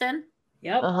Richardson.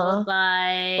 Yep. Followed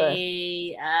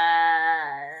by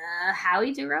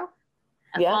Howie Duro.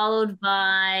 Followed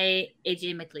by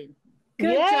AJ McLean.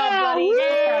 Good job, buddy.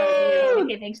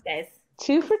 Okay, thanks, guys.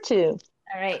 2 for 2.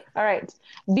 All right.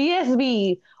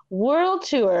 BSB World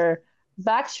Tour.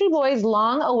 Backstreet Boys'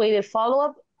 long-awaited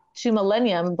follow-up to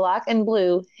Millennium, Black and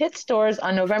Blue, hit stores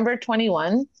on November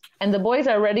 21, and the boys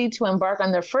are ready to embark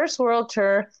on their first world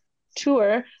tour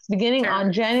beginning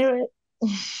on January.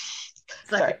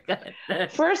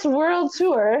 First world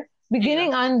tour.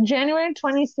 Beginning on January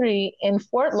 23 in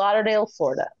Fort Lauderdale,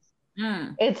 Florida.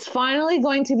 It's finally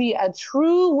going to be a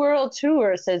true world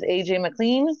tour, says AJ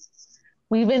McLean.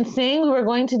 We've been saying we were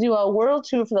going to do a world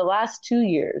tour for the last 2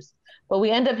 years, but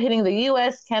we end up hitting the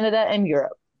US, Canada, and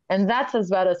Europe. And that's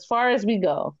about as far as we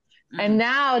go. And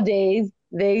nowadays,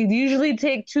 they usually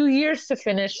take 2 years to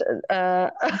finish this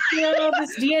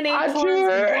DNA tour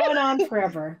is going on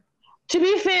forever. To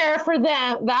be fair, for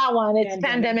them, that one, it's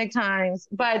pandemic times.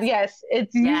 But yes,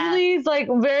 it's usually like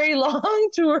very long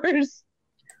tours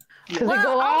because they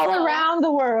go all around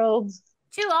the world.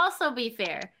 To also be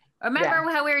fair, remember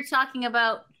how we were talking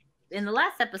about in the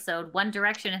last episode, One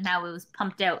Direction and how it was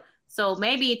pumped out. So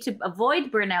maybe to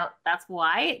avoid burnout, that's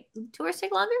why tours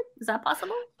take longer? Is that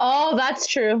possible? Oh, that's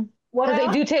true. Because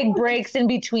they do take breaks in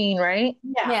between, right?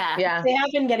 Yeah. They have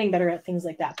been getting better at things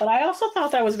like that. But I also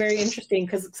thought that was very interesting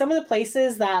because some of the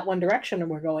places that One Direction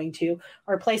were going to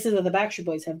are places that the Backstreet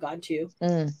Boys have gone to.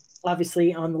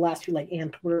 Obviously, on the last few, like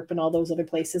Antwerp and all those other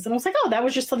places. And I was like, oh, that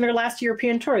was just on their last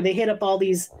European tour. They hit up all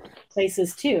these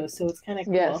places too. So it's kind of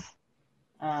cool. Yes.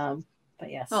 But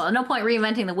yes. Well, no point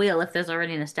reinventing the wheel if there's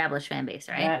already an established fan base,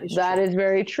 right? That is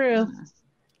very true. All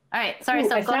right. Sorry.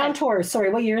 I found tours.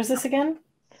 Sorry, what year is this again?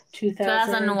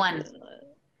 2001.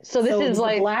 So this is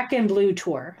like Black and Blue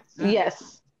tour.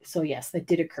 Yes. So yes, that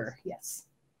did occur. Yes.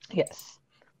 All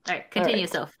right. Continue,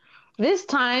 Soph. This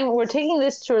time, we're taking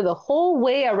this tour the whole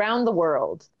way around the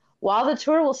world. While the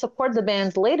tour will support the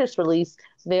band's latest release,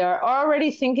 they are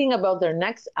already thinking about their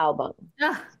next album.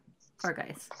 Poor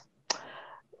guys.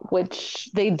 Which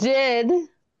they did,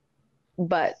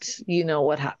 but you know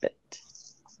what happened.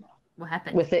 What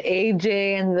happened? With the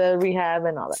AJ and the rehab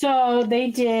and all that. So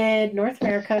they did North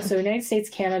America, so United States,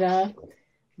 Canada,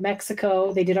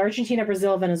 Mexico. They did Argentina,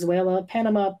 Brazil, Venezuela,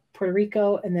 Panama, Puerto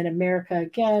Rico, and then America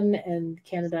again, and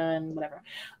Canada, and whatever,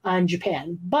 and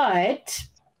Japan. But,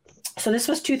 so this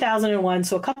was 2001,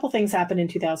 so a couple things happened in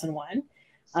 2001.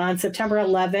 On September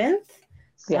 11th,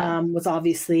 was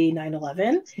obviously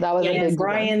 9/11. That was and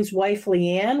Brian's wife,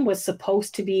 Leanne, was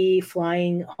supposed to be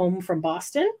flying home from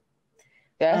Boston.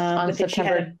 Yes, on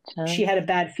September 10th. She had a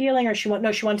bad feeling, or she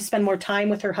wanted to spend more time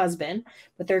with her husband.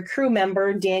 But their crew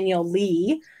member, Daniel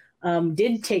Lee,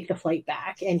 did take the flight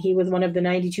back, and he was one of the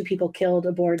 92 people killed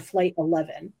aboard Flight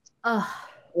 11.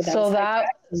 So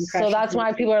that's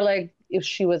why people are like, if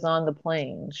she was on the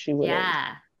plane, she would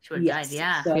have. She would have died.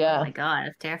 Yeah. So, oh my God,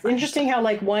 it's terrifying. Interesting how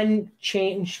like one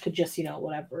change could just,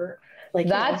 whatever. Like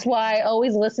that's why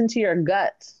always listen to your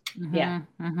gut. Yeah.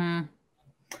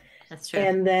 That's true.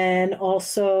 And then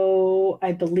also,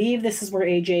 I believe this is where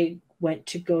AJ went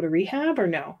to go to rehab, or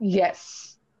no?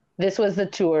 Yes. This was the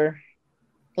tour,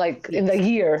 like in the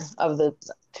year of the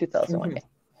 2001.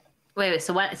 Wait.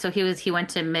 So what? So he went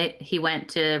to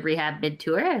rehab mid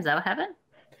tour. Is that what happened?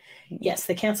 Yes,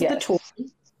 they canceled the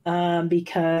tour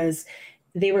because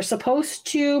they were supposed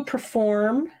to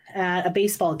perform at a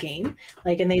baseball game,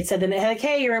 and they said then, like,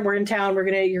 hey, we're in town,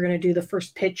 you're gonna do the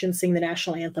first pitch and sing the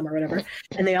national anthem or whatever,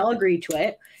 and they all agreed to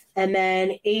it. And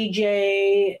then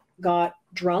AJ got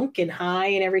drunk and high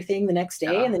and everything the next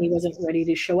day, and then he wasn't ready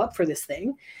to show up for this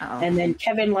thing. And then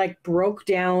Kevin broke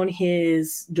down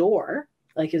his door,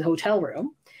 his hotel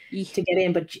room, to get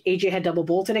in, but AJ had double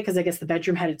bolted it because I guess the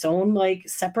bedroom had its own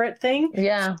separate thing.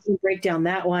 Yeah, so break down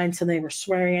that one, so they were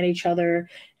swearing at each other,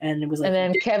 and it was and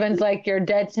then Kevin's like, "You're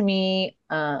dead to me.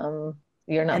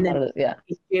 You're not."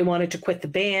 AJ wanted to quit the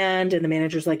band, and the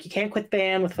manager's like, "You can't quit the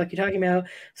band. What the fuck are you talking about?"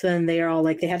 So then they are all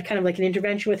they had kind of an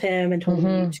intervention with him and told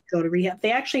him to go to rehab.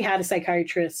 They actually had a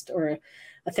psychiatrist or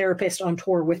a therapist on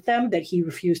tour with them that he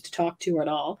refused to talk to at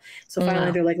all. So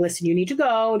finally they're like, listen, you need to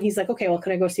go. And he's like, okay, well,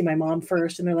 can I go see my mom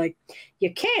first? And they're like,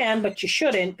 you can, but you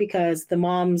shouldn't, because the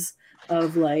moms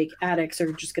of addicts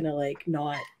are just going to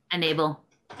not enable.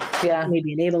 Yeah.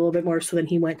 Maybe enable a little bit more. So then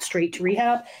he went straight to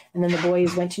rehab. And then the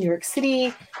boys went to New York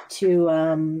City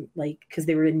to because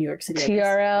they were in New York City.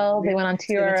 TRL. They went on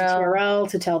TRL.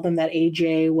 To tell them that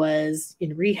AJ was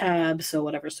in rehab. So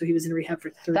whatever. So he was in rehab for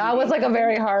 30 That was a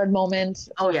very hard moment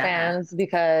for fans,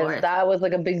 because that was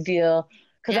a big deal.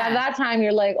 Because at that time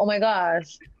you're like, oh my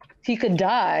gosh, he could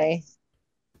die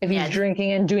if he's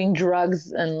drinking and doing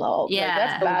drugs and all.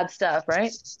 That's bad stuff,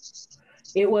 right?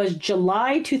 It was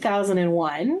July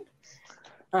 2001.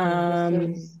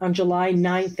 On July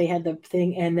 9th, they had the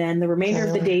thing, and then the remainder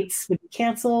of the dates would be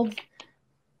canceled.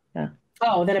 Yeah.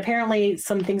 Oh, then apparently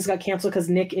some things got canceled because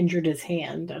Nick injured his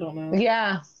hand. I don't know.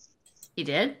 Yeah. He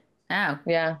did? Oh.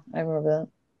 Yeah, I remember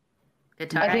that.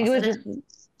 Guitar I think accident? it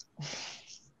was just...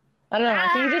 I don't know. I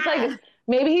think he just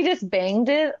maybe he just banged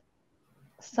it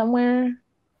somewhere.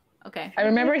 Okay. I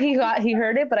remember he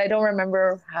heard it, but I don't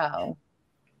remember how.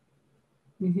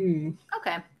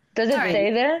 Okay. Does it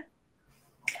say there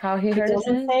how he heard it?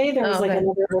 Doesn't say. There was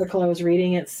another article I was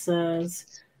reading. It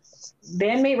says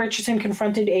Bandmate Richardson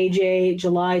confronted AJ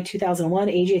July 2001.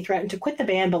 AJ threatened to quit the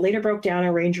band, but later broke down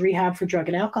and arranged rehab for drug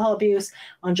and alcohol abuse.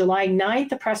 On July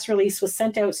 9th, a press release was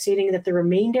sent out stating that the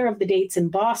remainder of the dates in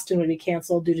Boston would be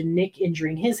canceled due to Nick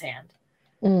injuring his hand.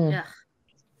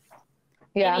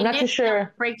 Yeah, I'm not too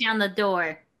sure. Break down the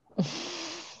door.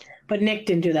 But Nick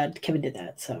didn't do that. Kevin did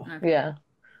that. So yeah.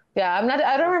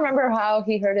 I don't remember how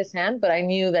he hurt his hand, but I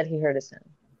knew that he hurt his hand.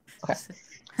 Okay.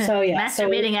 So yeah,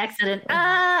 masturbating accident.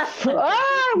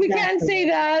 We can't say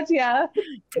that. Yeah.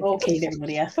 Okay,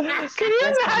 everybody. Yeah. Can you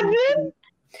imagine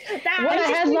what a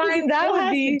headline that would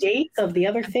be? Dates of the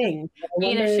other thing.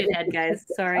 Being a shithead, guys.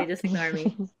 Sorry, just ignore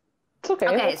me. It's okay.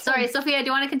 Okay, sorry, Sophia. Do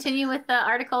you want to continue with the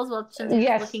articles while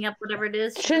Shinzi's looking up whatever it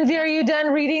is? Shinzi, are you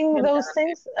done reading those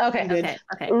things? Okay.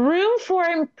 Room for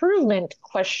improvement? ?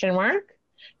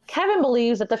 Kevin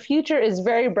believes that the future is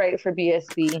very bright for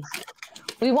BSB.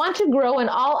 We want to grow in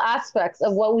all aspects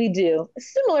of what we do,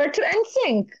 similar to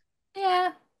NSYNC.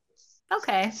 Yeah.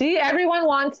 Okay. See, everyone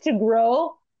wants to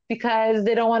grow because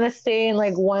they don't want to stay in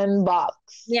like one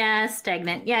box. Yeah,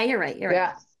 stagnant. Yeah, you're right.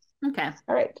 Yeah. Okay.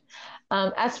 All right.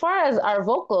 As far as our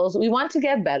vocals, we want to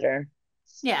get better.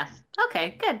 Yeah.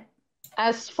 Okay, good.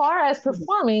 As far as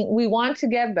performing, we want to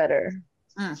get better.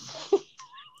 I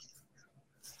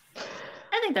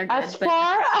think they're good. As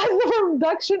far as the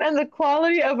production and the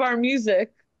quality of our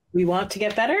music, we want to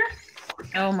get better.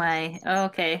 Oh my.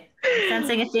 Okay.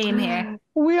 Sensing a theme here.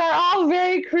 We are all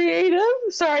very creative.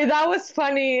 Sorry, that was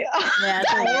funny.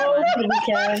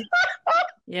 Yeah.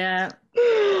 Yeah.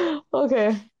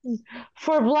 Okay.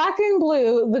 For Black and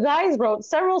Blue, the guys wrote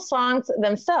several songs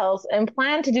themselves and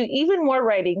plan to do even more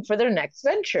writing for their next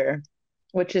venture,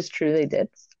 which is true, they did.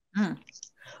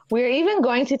 We're even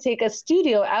going to take a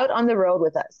studio out on the road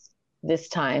with us this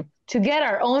time to get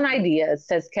our own ideas,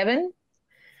 says Kevin.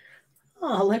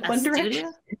 Oh, like One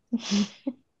Direction.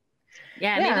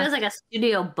 Yeah, maybe there's like a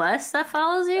studio bus that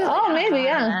follows you. Oh, maybe,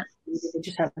 yeah. They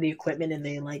just have the equipment and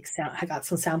they like I got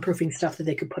some soundproofing stuff that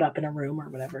they could put up in a room or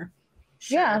whatever.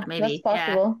 Sure, yeah, maybe. That's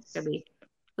possible. Yeah, could be.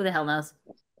 Who the hell knows?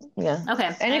 Yeah.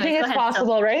 Okay. Anything is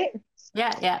possible, right?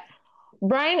 Yeah.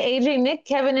 Brian, AJ, Nick,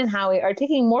 Kevin, and Howie are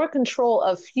taking more control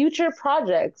of future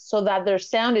projects so that their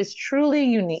sound is truly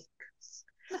unique.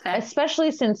 Okay.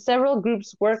 Especially since several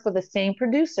groups work with the same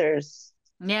producers.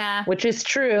 Yeah. Which is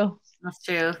true. That's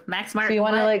true. Max Martin. So you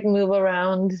want to like move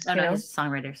around. Oh, no, he's a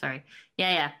songwriter. Sorry.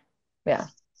 Yeah.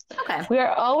 Okay. We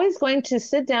are always going to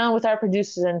sit down with our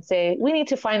producers and say, we need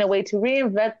to find a way to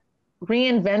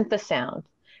reinvent the sound.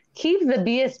 Keep the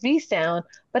BSB sound,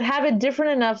 but have it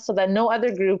different enough so that no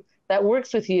other group that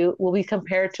works with you will be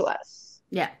compared to us.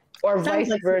 Yeah. Or vice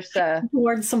versa.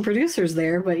 Towards some producers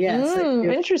there, but yes.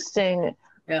 Interesting.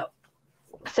 Yeah.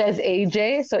 Says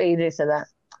AJ. So AJ said that.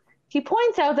 He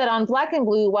points out that on Black and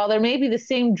Blue, while there may be the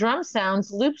same drum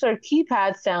sounds, loops, or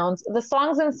keypad sounds, the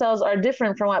songs themselves are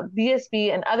different from what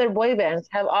BSB and other boy bands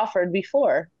have offered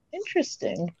before.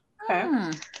 Interesting.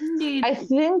 Okay. I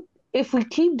think if we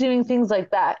keep doing things like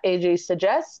that, AJ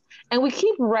suggests, and we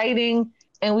keep writing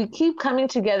and we keep coming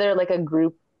together like a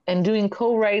group and doing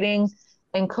co-writing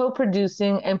and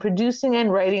co-producing and producing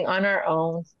and writing on our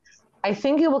own, I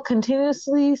think it will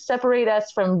continuously separate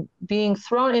us from being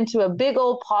thrown into a big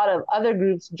old pot of other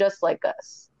groups just like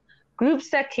us. Groups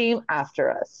that came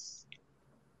after us.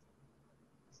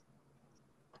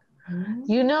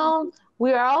 You know,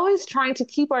 we are always trying to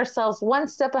keep ourselves one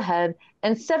step ahead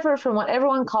and separate from what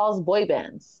everyone calls boy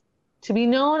bands. To be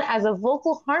known as a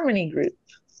vocal harmony group.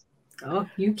 Oh,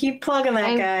 you keep plugging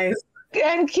that, guys.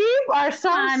 And keep our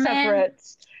songs separate.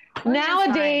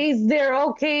 Nowadays, they're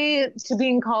okay to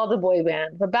being called a boy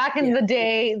band. But back in the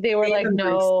day, they were like,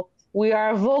 no, we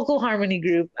are a vocal harmony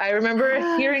group. I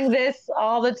remember hearing this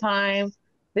all the time.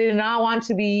 They did not want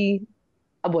to be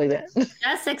a boy band.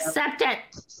 Just accept it.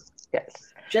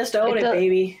 Yes. Just own it,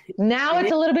 baby. Now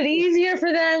it's a little bit easier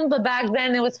for them, but back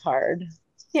then it was hard.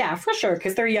 Yeah, for sure,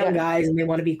 because they're young guys and they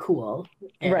want to be cool.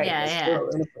 Right.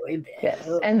 Yes.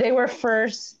 And they were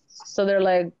first, so they're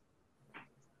like,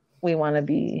 we want to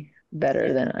be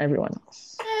better than everyone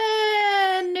else.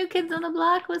 New Kids on the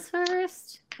Block was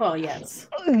first. Well, yes.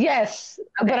 Yes,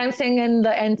 but I'm saying in the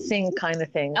NSYNC kind of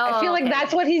thing. Oh, I feel like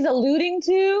that's what he's alluding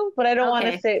to, but I don't want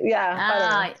to say,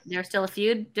 There's still a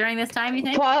feud during this time, you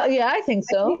think? Well, yeah, I think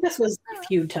so. I think this was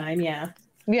feud time, yeah.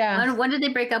 Yeah. When did they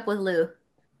break up with Lou?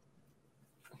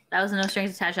 That was the No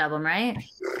Strings Attached album, right?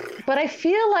 But I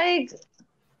feel like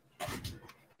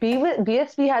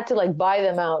BSB had to like buy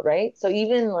them out, right? So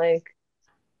even like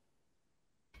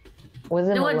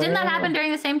didn't that happen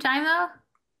during the same time though?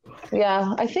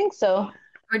 Yeah, I think so.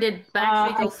 Or did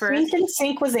Backstreet go first? I think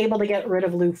NSYNC was able to get rid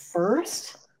of Lou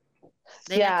first.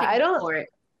 I don't. Court.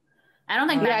 I don't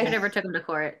think Backstreet ever took him to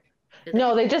court.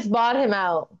 No, they just bought him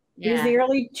out. It was the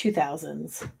early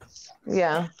 2000s.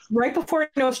 Yeah. Right before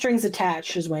No Strings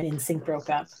Attached is when NSYNC broke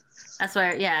up. That's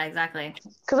where, yeah, exactly.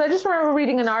 Because I just remember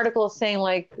reading an article saying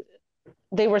like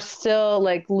they were still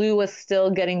like Lou was still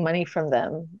getting money from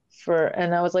them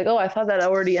and I was like, oh, I thought that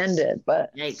already ended, but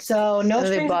so No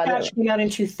Strings Attached came out in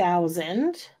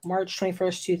 2000, March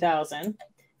 21st, 2000. It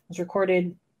was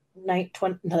recorded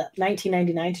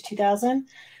 1999 to 2000.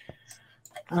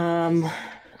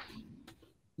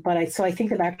 But I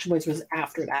think the Backstreet Boys was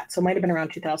after that, so it might have been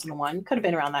around 2001. Could have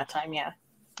been around that time, yeah.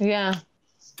 Yeah.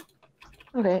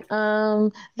 Okay.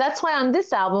 That's why on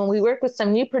this album we work with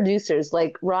some new producers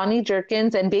like Ronnie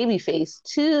Jerkins and Babyface,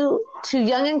 two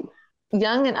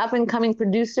young and up and coming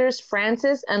producers,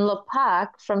 Francis and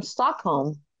Lopak from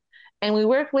Stockholm, and we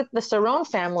worked with the Cerrone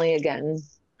family again,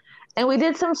 and we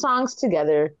did some songs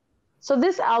together. So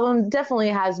this album definitely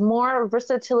has more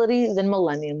versatility than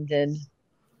Millennium did.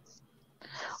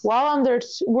 While on their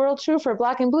world tour for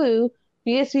Black and Blue,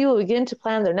 BSB will begin to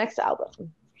plan their next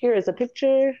album. Here is a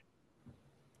picture.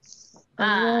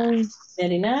 Very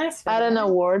nice. At an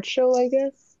award show, I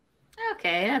guess.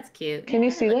 Okay, that's cute. Can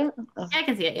you see that? Oh. Yeah, I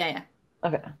can see it. Yeah.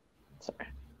 Okay. Sorry.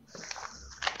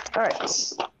 All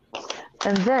right.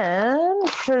 And then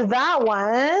for that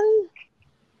one,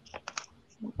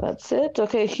 that's it.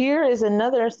 Okay, here is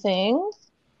another thing.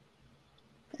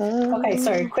 Okay,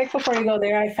 sorry. Quick before you go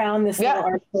there, I found this little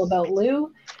article about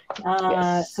Lou.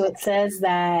 So it says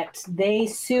that they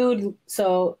sued.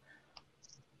 So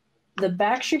the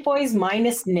Backstreet Boys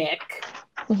minus Nick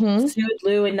sued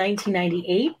Lou in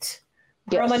 1998.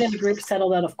 Perlman and the group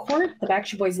settled out of court. The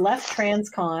Backstreet Boys left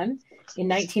Transcon in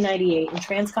 1998, and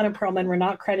Transcon and Perlman were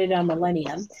not credited on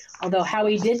Millennium, although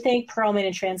Howie did thank Perlman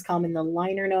and Transcon in the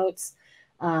liner notes.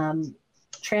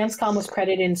 Transcom was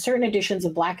credited in certain editions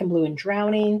of Black and Blue and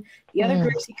Drowning. The other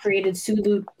groups he created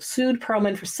sued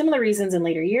Perlman for similar reasons in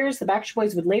later years. The Backstreet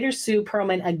Boys would later sue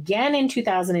Perlman again in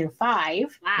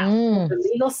 2005. Wow. For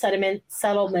legal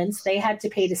settlements they had to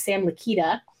pay to Sam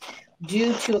Lakita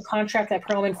due to a contract that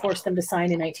Perlman forced them to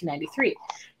sign in 1993.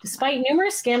 Despite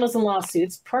numerous scandals and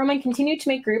lawsuits, Perlman continued to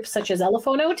make groups such as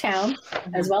Elephone O-Town,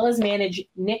 as well as manage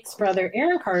Nick's brother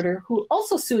Aaron Carter, who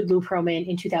also sued Lou Perlman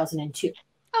in 2002.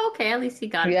 Okay, at least he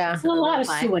got it. Yeah. There's a lot of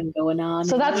suing going on.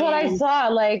 So that's what I saw.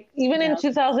 Like, even in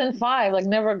 2005, like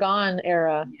Never Gone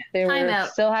era, they were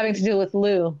still having to deal with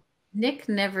Lou. Nick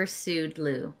never sued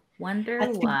Lou. Wonder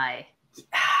why.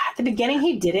 At the beginning,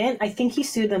 he didn't. I think he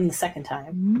sued them the second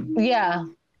time. Yeah.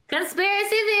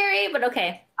 Conspiracy theory, but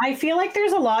okay. I feel like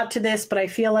there's a lot to this, but I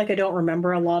feel like I don't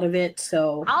remember a lot of it,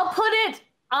 so... I'll put it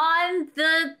on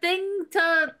the thing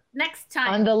to next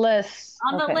time. On the list.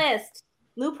 On the list.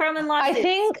 Lou Perlman lost I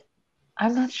think,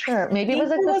 I'm not sure. Maybe it was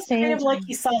like the same. Kind of like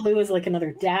he saw Lou as like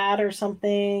another dad or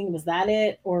something. Was that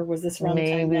it? Or was this around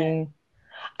the time that...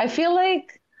 I feel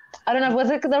like, I don't know, was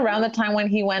it around the time when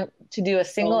he went to do a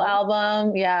single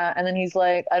album? Yeah. And then he's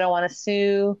like, I don't want to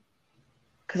sue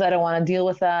because I don't want to deal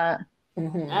with that.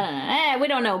 We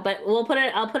don't know, but I'll put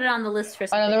it on the list for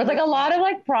I know, there was like a lot of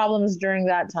like problems during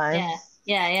that time.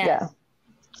 Yeah.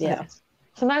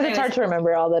 Sometimes it's hard to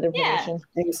remember all that information.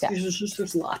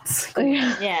 There's lots.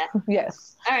 Yeah.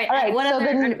 Yes. All right. What other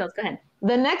articles? Go ahead.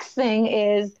 The next thing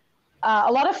is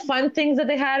a lot of fun things that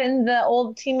they had in the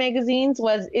old teen magazines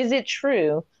was Is It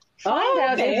True? Find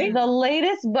out if the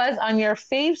latest buzz on your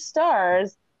fave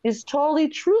stars is totally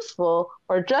truthful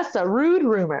or just a rude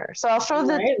rumor. So I'll show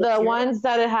the ones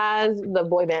that it has the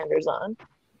boy banders on.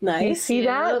 Nice. You see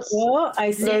that? Well, I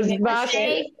see. There's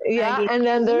and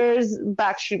then there's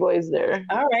Backstreet Boys there.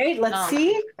 All right, let's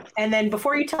see. And then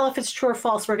before you tell if it's true or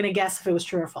false, we're going to guess if it was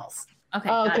true or false.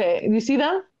 Okay. You see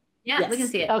them? Yeah, we can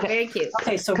see it. Okay. Very cute.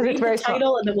 Okay, so read the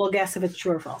title and then we'll guess if it's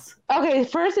true or false. Okay,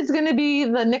 first it's going to be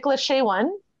the Nick Lachey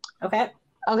one. Okay.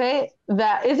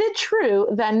 Is it true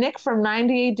that Nick from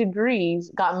 98 Degrees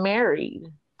got married?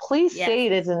 Please say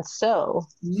it isn't so.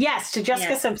 Yes, to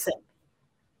Jessica Simpson.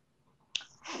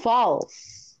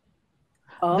 False.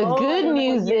 The good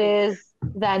news is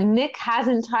that Nick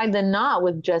hasn't tied the knot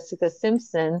with Jessica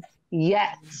Simpson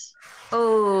yet.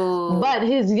 But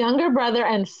his younger brother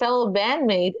and fellow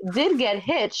bandmate did get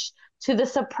hitched to the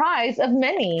surprise of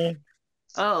many.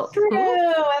 Drew.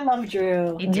 I love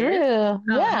Drew. Drew.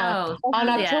 No. On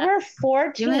October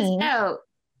 14th.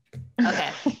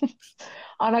 Okay.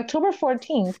 On October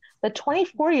 14th, the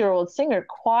 24-year-old singer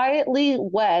quietly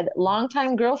wed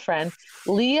longtime girlfriend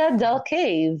Leah Del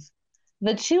Cave.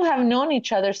 The two have known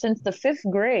each other since the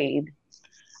 5th grade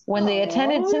when they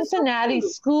attended Cincinnati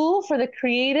School for the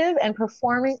Creative and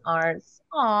Performing Arts.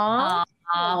 Aww.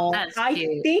 That's I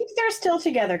cute. think they're still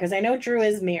together because I know Drew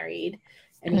is married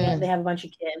and they have a bunch of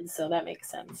kids, so that makes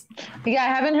sense. Yeah, I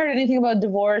haven't heard anything about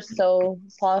divorce, so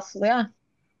possibly, yeah.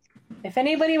 If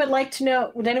anybody would like to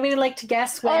know, would anybody like to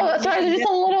guess? Sorry, there's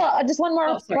just one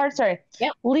more part. Sorry.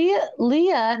 Yep.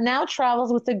 Leah now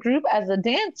travels with the group as a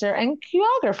dancer and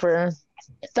choreographer.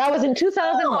 That was in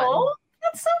 2001. Oh,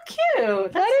 that's so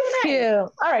cute. That is cute.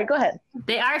 All right, go ahead.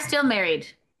 They are still married.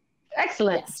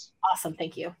 Excellent. Yes. Awesome.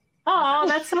 Thank you. Oh,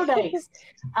 that's so nice.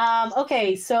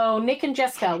 Okay, so Nick and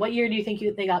Jessica, what year do you think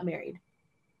they got married?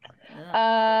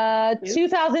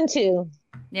 2002.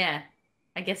 Yeah.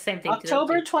 I guess same thing.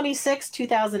 October 26,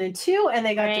 2002, and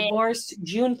they got divorced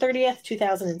June 30th,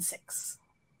 2006.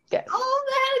 Yes. Oh,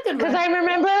 they had a good Because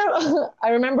I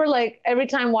remember like every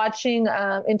time watching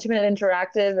Intimate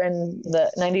Interactive and the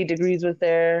 90 Degrees was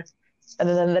there. And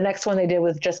then the next one they did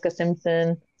with Jessica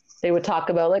Simpson, they would talk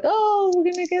about like, oh, we're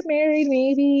going to get married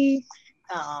maybe.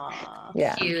 Aww.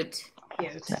 Yeah. Cute.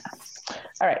 Yeah.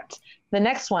 All right. The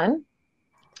next one.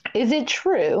 Is it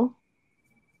true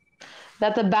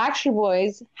that the Backstreet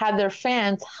Boys had their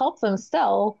fans help them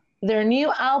sell their new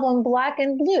album Black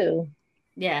and Blue?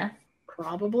 Yeah.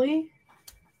 Probably.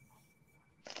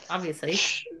 Obviously.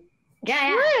 True.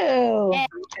 Yeah.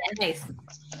 Nice.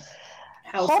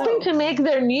 Hoping to make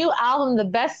their new album the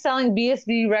best-selling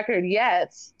BSB record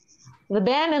yet, the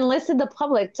band enlisted the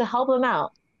public to help them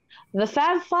out. The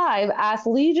Fab Five asked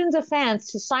legions of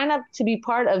fans to sign up to be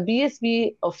part of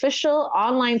BSB official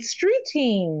online street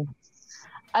team.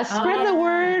 Spread the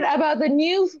word about the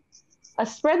new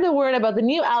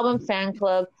album fan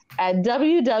club at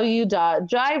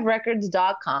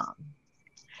www.jiverecords.com.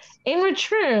 In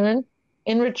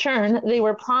return, they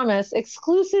were promised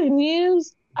exclusive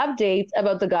news updates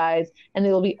about the guys, and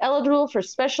they will be eligible for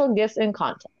special gifts and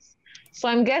contests. So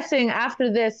I'm guessing after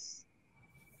this,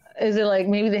 is it like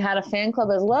maybe they had a fan club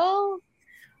as well?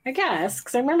 I guess,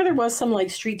 because I remember there was some like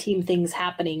street team things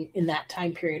happening in that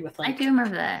time period with like. I do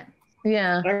remember that.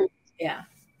 Yeah. Yeah.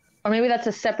 Or maybe that's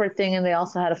a separate thing and they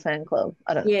also had a fan club.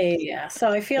 I don't know. Yeah. So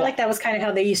I feel like that was kind of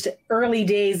how they used to, early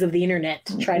days of the internet,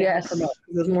 to try to promote.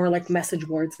 There was more like message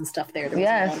boards and stuff there. There was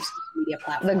a lot of social media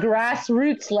platforms. The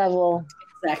grassroots level.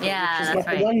 Exactly. Yeah, which is what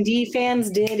the 1D fans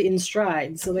did in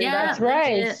Stride. So that's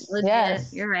right. Legit.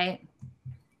 Yes. You're right.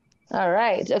 All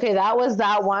right. Okay, that was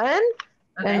that one.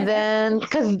 Okay. And then,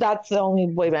 because that's the only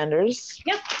boy banders.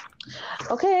 Yep.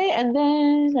 Okay, and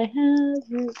then I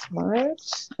have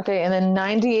March. Okay, and then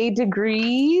 98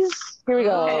 Degrees. Here we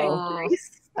go. Okay.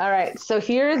 All right, so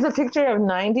here's a picture of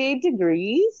 98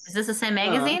 Degrees. Is this the same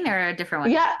magazine or a different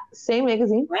one? Yeah, same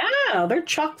magazine. Wow, they're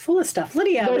chock full of stuff.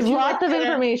 Lydia, there's lots of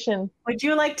information. Would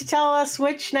you like to tell us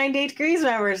which 98 Degrees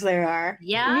members there are?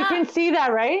 Yeah. You can see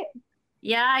that, right?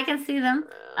 Yeah, I can see them.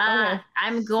 Okay.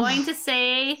 I'm going to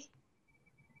say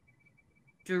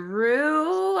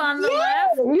Drew on the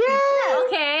left. Yeah.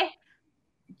 Okay.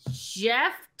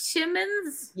 Jeff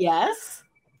Timmons. Yes.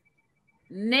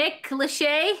 Nick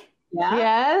Lachey. Yeah.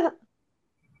 Yeah.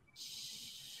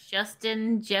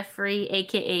 Justin Jeffrey,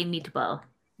 aka Meatball.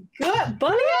 Good,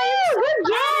 buddy. Good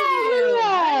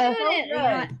job.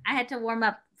 I had to warm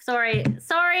up. Sorry,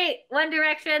 One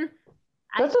Direction.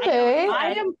 That's okay.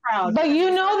 I am proud. But you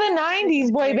know the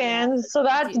 90s boy bands, so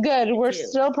that's good. We're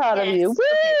still proud of you.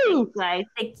 Woo! Okay, guys,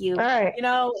 thank you. All right. You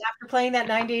know, after playing that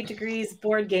 98 Degrees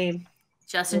board game,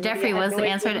 Justin Jeffrey was the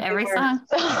answer to every song.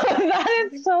 That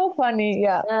is so funny.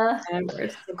 Yeah. So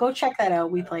go check that out.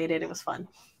 We played it. It was fun.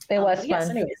 It was fun. Yes,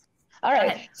 anyways. All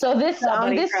right. So this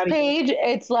on this page,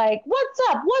 it's like, what's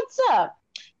up? What's up?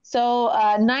 So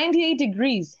 98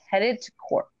 Degrees headed to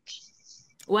court.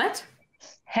 What?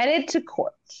 Headed to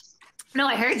court. No,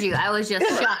 I heard you. I was just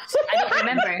shocked. I don't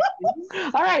remember.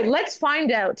 All right, let's find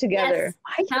out together.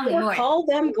 Yes. I don't recall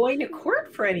them going to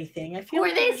court for anything. I feel. Who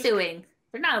are they suing?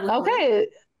 They're not. Okay.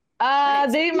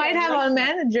 They might have a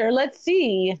manager. Let's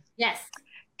see. Yes.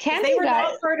 They were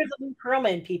not part of the Luke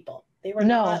Pearlman people. They were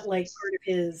not like part of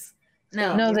his.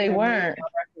 No, they weren't.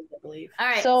 I believe. All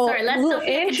right. So, sorry. Let's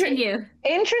continue.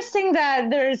 Interesting that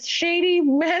there's shady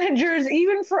managers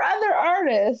even for other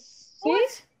artists.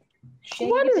 What?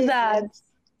 What is that?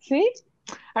 See?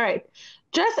 All right.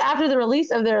 Just after the release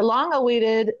of their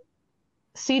long-awaited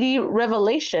CD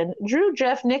Revelation, Drew,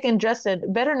 Jeff, Nick, and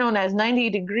Justin, better known as 98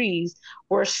 Degrees,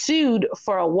 were sued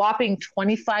for a whopping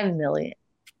 $25 million.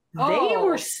 They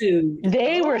were sued.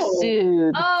 They were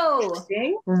sued. Oh.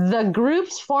 The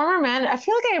group's former manager, I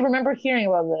feel like I remember hearing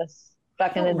about this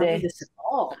back in the day. This at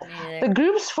all. The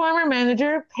group's former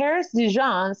manager, Paris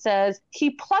Dijon, says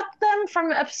he plucked them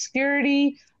from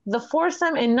obscurity, the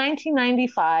foursome, in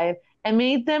 1995 and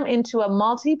made them into a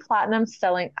multi-platinum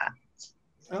selling act.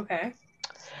 Okay.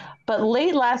 But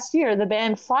late last year, the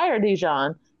band fired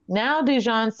Dijon. Now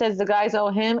Dijon says the guys owe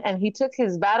him, and he took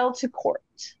his battle to court.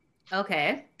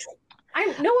 Okay.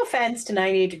 No offense to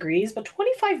 98 Degrees, but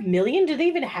 25 million? Do they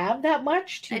even have that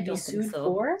much to be sued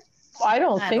for? I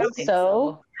don't think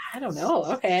so. I don't know.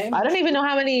 Okay. I don't even know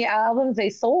how many albums they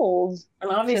sold.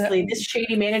 And obviously, this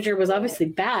shady manager was obviously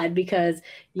bad because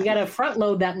you got to front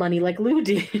load that money like Lou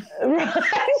did.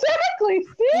 Exactly.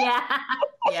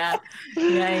 Yeah.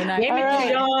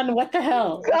 John, what the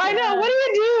hell? I know. What are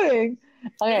you doing?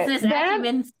 Okay. Business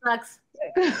acumen sucks.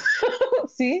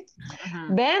 See?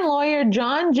 Band lawyer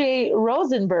John J.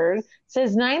 Rosenberg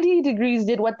says 90 Degrees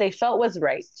did what they felt was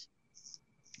right.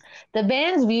 The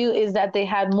band's view is that they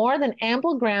had more than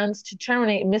ample grounds to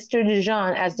terminate Mr.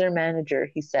 Dijon as their manager,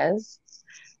 he says,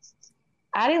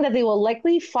 adding that they will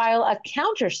likely file a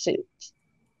countersuit.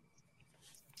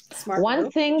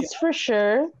 One thing's for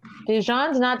sure,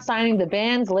 Dijon's not signing the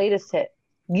band's latest hit,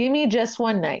 Gimme Just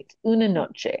One Night, Una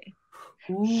Noche.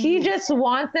 He just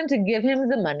wants them to give him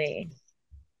the money.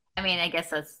 I mean, I guess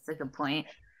that's a good point.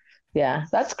 Yeah,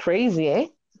 that's crazy, eh?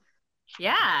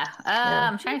 Yeah.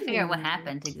 I'm trying to figure out what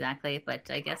happened exactly, but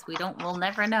I guess we'll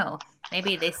never know.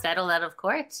 Maybe they settled out of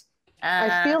court.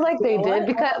 I feel like they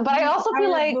did, but I also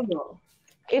feel like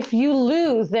if you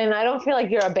lose, then I don't feel like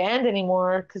you're a band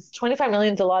anymore because 25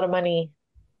 million is a lot of money.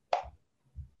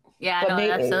 Yeah, no,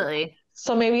 absolutely.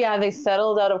 So maybe, they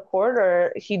settled out of court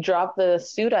or he dropped the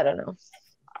suit. I don't know.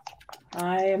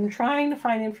 I am trying to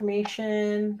find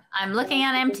information. I'm looking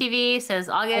at MTV. It says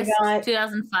August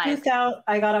 2005.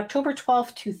 I got October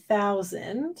 12th,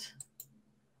 2000.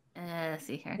 Let's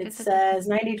see here. It says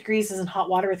 90 Degrees is in hot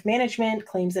water with management,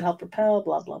 claims it helped propel,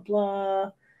 blah, blah,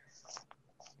 blah.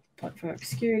 Plucked from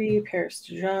obscurity, Paris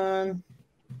Dijon.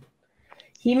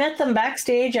 He met them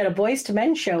backstage at a Boyz II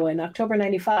Men show in October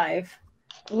 95.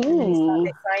 Ooh.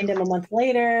 They signed him a month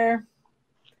later.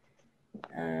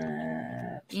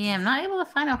 Yeah, I'm not able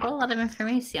to find a whole lot of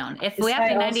information. If we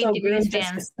have any 90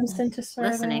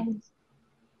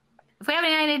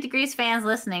 Degrees fans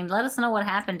listening, let us know what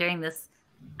happened during this.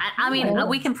 I mean,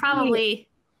 we can probably.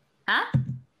 Huh?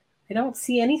 I don't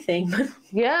see anything.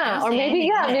 Yeah, or maybe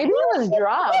it was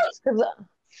dropped.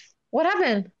 What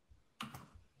happened?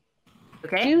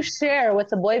 Okay. Do share with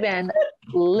the boy band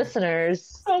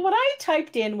listeners. So what I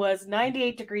typed in was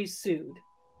 98 Degrees sued,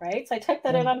 right? So I typed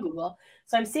that in on Google.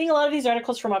 So I'm seeing a lot of these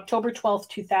articles from October 12th,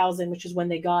 2000, which is when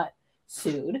they got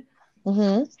sued.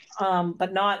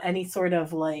 But not any sort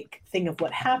of like thing of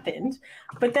what happened.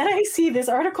 But then I see this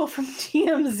article from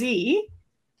TMZ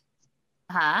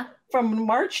from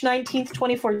March 19th,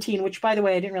 2014, which, by the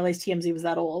way, I didn't realize TMZ was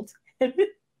that old. Yeah,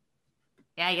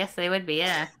 I guess they would be,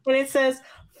 yeah. And it says,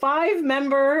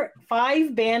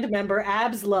 5-band member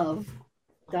Abs Love. ...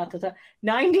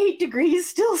 98 Degrees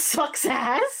still sucks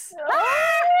ass.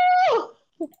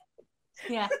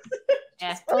 Yeah.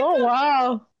 Oh,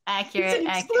 wow. Accurate.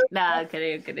 No,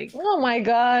 kidding. Oh, my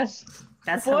gosh.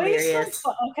 That's hilarious.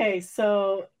 Okay,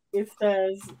 so it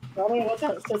says,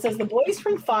 so it says the boys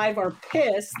from 5 are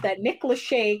pissed that Nick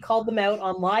Lachey called them out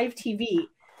on live TV,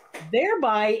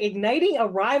 thereby igniting a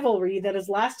rivalry that has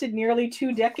lasted nearly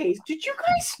 2 decades. Did you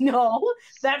guys know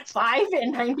that 5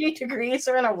 and 98 Degrees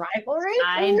are in a rivalry?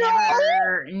 I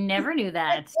never knew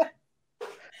that.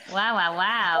 Wow.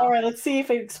 All right, let's see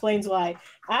if it explains why.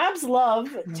 Abs Love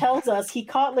tells us he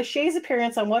caught Lachey's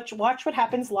appearance on Watch What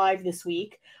Happens Live this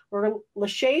week, where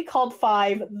Lachey called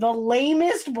 5 the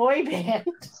lamest boy band.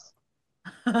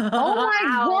 Oh my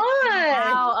god!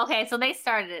 Wow. Okay, so they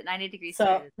started it. 90 Degrees.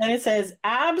 So then it says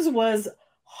Abs was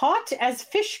hot as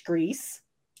fish grease.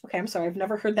 Okay, I'm sorry, I've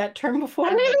never heard that term before.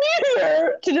 I didn't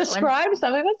either. To describe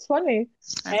something, that's funny.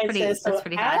 That's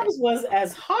pretty hot. Abs was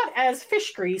as hot as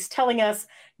fish grease, telling us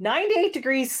 98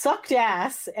 Degrees sucked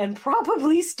ass and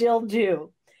probably still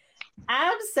do.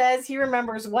 Abs says he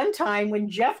remembers one time when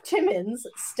Jeff Timmons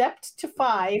stepped to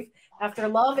 5 after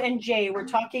Love and Jay were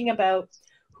talking about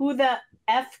who the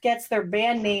F gets their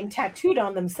band name tattooed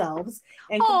on themselves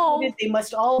and concluded they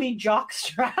must all be jock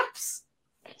straps.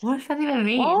 What does that even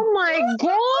mean? Oh my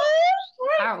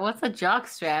god! What's a jock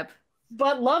strap?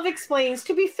 But Love explains,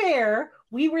 to be fair,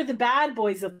 we were the bad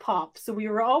boys of pop, so we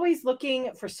were always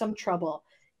looking for some trouble.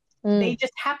 They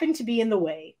just happened to be in the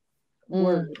way.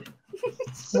 Word.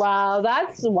 Wow,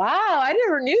 I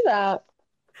never knew that.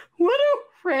 What a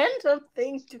random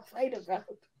thing to fight about.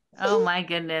 Oh my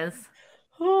goodness.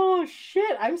 Oh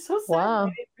shit! I'm so sad. Wow. I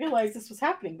didn't realize this was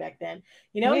happening back then.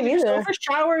 You know, Me you're neither.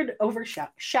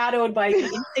 overshadowed by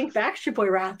the NSYNC Backstreet Boy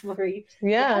rivalry.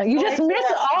 Yeah, you just miss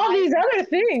all these other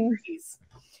things.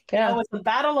 Yeah, it was the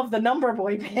battle of the number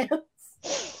boy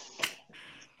bands.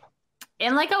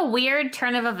 In like a weird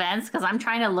turn of events, because I'm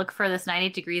trying to look for this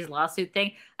 98 Degrees lawsuit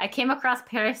thing, I came across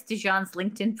Paris Dijon's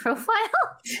LinkedIn profile.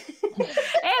 And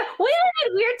we live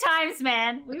in weird times,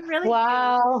 man. We really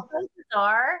wow. So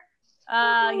bizarre.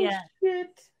 Yeah.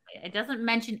 Shit. It doesn't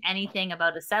mention anything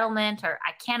about a settlement, or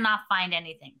I cannot find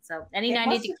anything. So any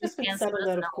 98 Degrees fans settled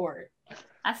out of court.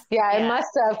 Yeah, it must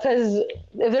have, because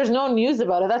if there's no news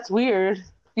about it, that's weird.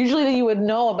 Usually you would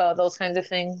know about those kinds of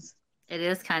things. It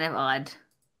is kind of odd.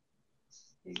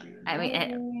 I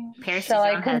mean, Paris Shall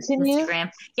I Dijon has continue?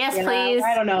 Instagram. Yes, please.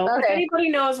 I don't know. Okay. If anybody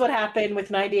knows what happened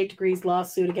with 98 Degrees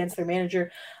lawsuit against their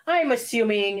manager, I'm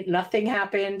assuming nothing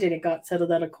happened and it got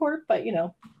settled out of court. But, you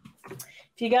know,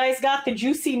 if you guys got the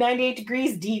juicy 98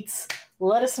 Degrees deets,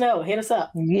 let us know. Hit us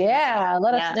up. Yeah,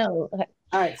 let us know. Okay.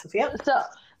 All right, Sophia. So,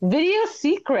 video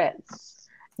secrets.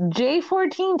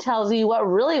 J14 tells you what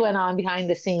really went on behind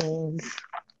the scenes.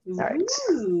 All right.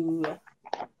 Ooh.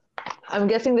 I'm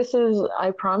guessing this is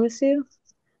I Promise You?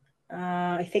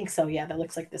 I think so. Yeah, that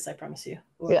looks like this. I promise you.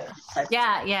 Yeah.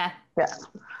 Yeah. All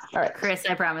right. Chris,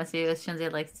 I promise you, as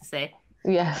Shinzi likes to say.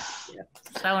 Yes.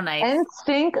 So nice.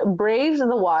 NSYNC braves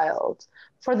the wild.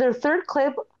 For their third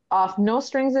clip off No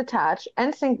Strings Attached,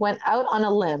 NSYNC went out on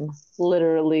a limb,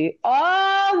 literally.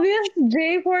 Oh, this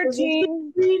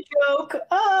J14 joke.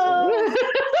 Oh.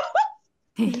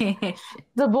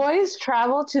 The boys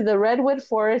traveled to the Redwood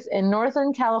Forest in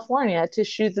Northern California to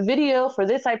shoot the video for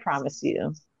This I Promise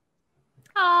You.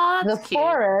 Oh, the that's cute.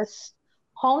 forest,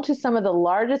 home to some of the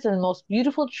largest and most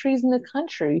beautiful trees in the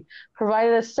country,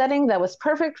 provided a setting that was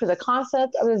perfect for the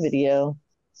concept of the video.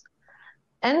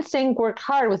 NSYNC worked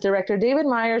hard with director David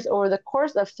Myers over the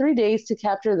course of 3 days to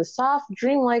capture the soft,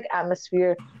 dreamlike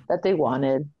atmosphere that they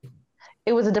wanted.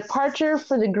 It was a departure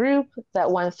for the group that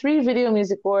won 3 Video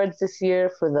Music Awards this year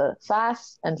for the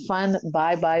fast and fun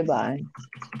Bye Bye Bye.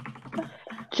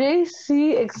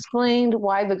 JC explained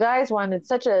why the guys wanted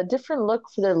such a different look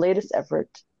for their latest effort.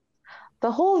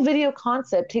 The whole video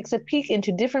concept takes a peek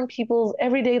into different people's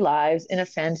everyday lives in a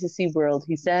fantasy world,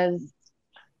 he says.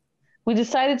 We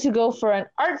decided to go for an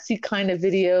artsy kind of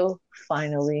video,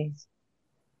 finally.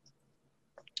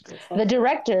 The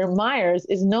director, Myers,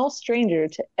 is no stranger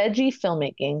to edgy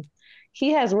filmmaking.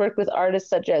 He has worked with artists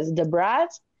such as Da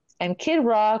Brat and Kid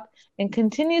Rock and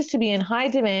continues to be in high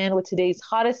demand with today's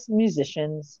hottest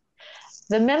musicians.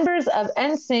 The members of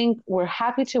NSYNC were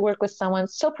happy to work with someone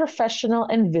so professional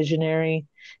and visionary.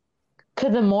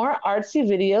 Could the more artsy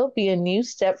video be a new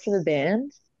step for the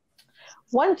band?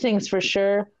 One thing's for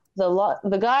sure,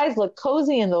 the guys look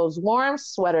cozy in those warm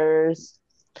sweaters.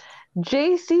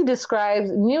 JC describes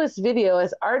newest video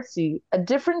as artsy, a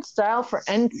different style for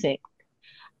NSYNC.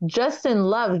 Justin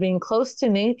loved being close to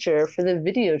nature for the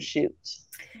video shoot.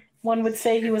 One would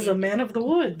say he was a man of the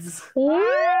woods.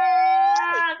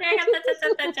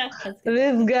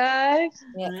 This guy.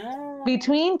 Yeah.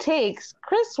 Between takes,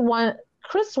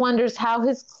 Chris wonders how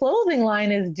his clothing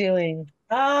line is doing.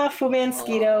 Fu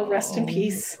Manskito, rest in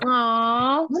peace.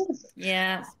 Aww.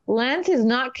 Yeah. Lance is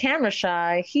not camera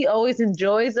shy. He always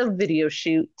enjoys a video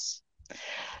shoot.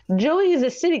 Joey is a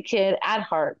city kid at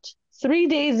heart. 3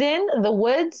 days in, the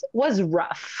woods was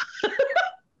rough.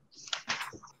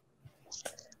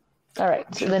 All right,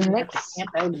 so the next. Camp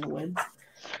out in the woods.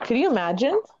 Can you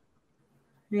imagine?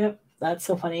 Yep, that's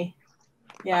so funny.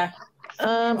 Yeah.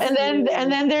 And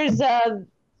then there's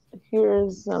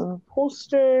here's some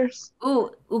posters. Ooh,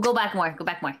 go back more.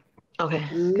 Okay.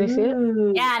 Can you see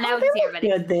it? Yeah, now we can see everybody.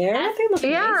 Good there. They look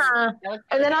Yeah. nice.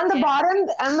 And then on the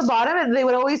bottom, they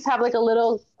would always have like a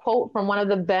little quote from one of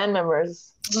the band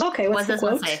members. Okay, what's the this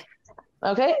one quote? say?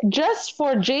 Okay, just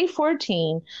for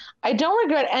J14, I don't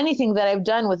regret anything that I've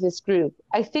done with this group.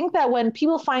 I think that when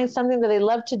people find something that they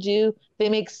love to do, they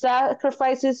make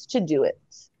sacrifices to do it.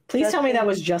 Please tell me that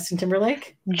was Justin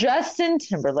Timberlake. Justin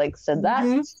Timberlake said that.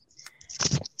 Mhm.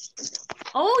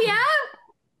 Oh yeah.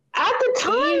 At the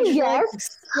time, Age yes. like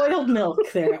spoiled milk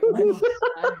there.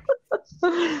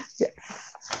 Yes.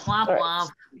 Womp All right. womp.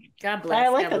 God bless. I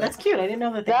like God that. bless. That's cute. I didn't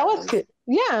know that. That was good.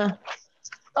 Yeah.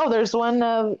 Oh, there's one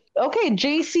of okay.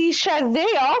 JC Chazé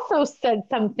also said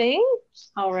something.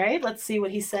 All right. Let's see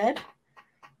what he said.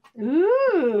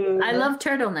 Ooh. I love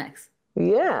turtlenecks.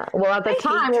 Yeah. Well, at the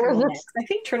time, it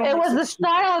was the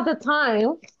style at the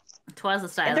time. Twas the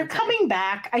style. And they're coming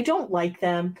back. I don't like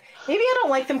them. Maybe I don't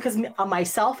like them because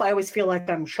myself, I always feel like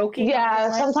I'm choking.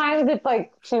 Yeah. Sometimes it's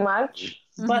like too much.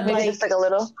 But maybe like, just like a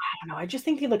little. I don't know. I just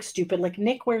think they look stupid. Like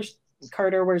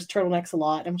Carter wears turtlenecks a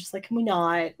lot. I'm just like, can we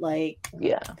not? Like,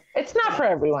 yeah, it's not for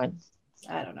everyone.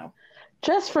 I don't know.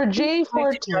 Just for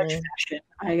J14.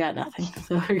 I got nothing.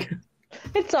 So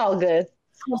it's all good.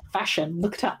 Fashion.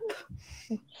 Look it up.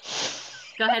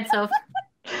 Go ahead, Soph.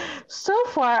 So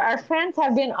far, our fans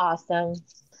have been awesome.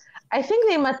 I think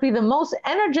they must be the most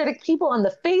energetic people on the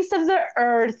face of the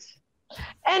earth.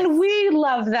 And we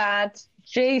love that.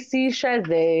 JC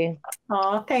Chazé.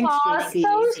 Oh, thanks, JC.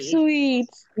 So sweet.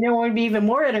 You know what would be even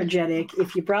more energetic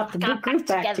if you brought the group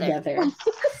back together.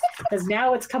 Because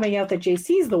now it's coming out that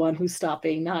JC's the one who's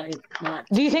stopping, not.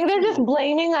 Do you think they're just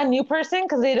blaming a new person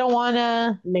because they don't want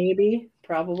to? Maybe,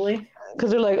 probably.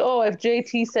 Because they're like, oh, if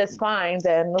JT says fine,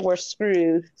 then we're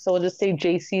screwed. So we'll just say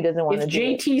JC doesn't want to do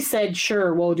it. If JT said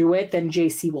sure, we'll do it, then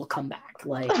JC will come back.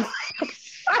 Like,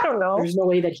 I don't know. There's no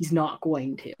way that he's not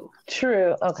going to.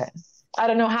 True. Okay. I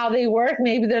don't know how they work.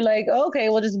 Maybe they're like, okay,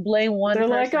 we'll just blame one person.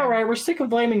 They're like, all right, we're sick of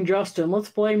blaming Justin. Let's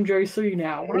blame JC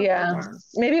now. Yeah.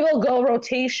 Maybe we'll go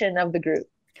rotation of the group.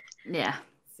 Yeah.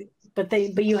 But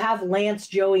you have Lance,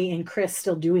 Joey, and Chris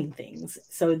still doing things.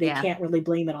 So they can't really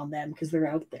blame it on them because they're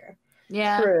out there.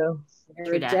 Yeah. True.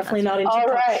 They're definitely not in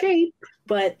tip-top shape,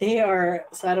 but they are.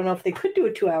 So I don't know if they could do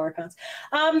a 2-hour cons.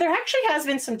 There actually has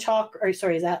been some talk. Or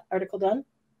sorry, is that article done?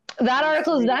 That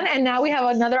article is done, and now we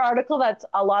have another article that's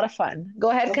a lot of fun. Go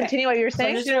ahead, continue what you're saying. So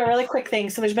I'm just doing a really quick thing.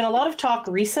 So there's been a lot of talk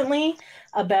recently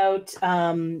about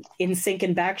NSYNC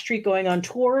and Backstreet going on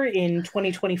tour in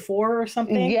 2024 or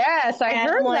something. Yes, I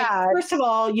heard that. First of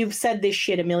all, you've said this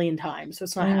shit a million times, so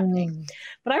it's not happening.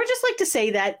 But I would just like to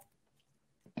say that,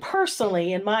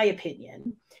 personally, in my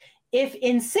opinion, if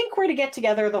NSYNC were to get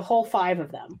together, the whole 5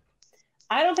 of them,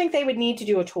 I don't think they would need to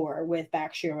do a tour with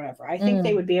Backstreet or whatever. I think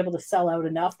they would be able to sell out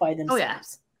enough by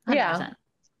themselves. Oh, yeah.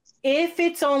 If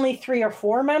it's only 3 or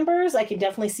 4 members, I can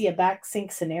definitely see a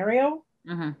back-sync scenario.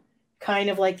 Mm-hmm. Kind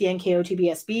of like the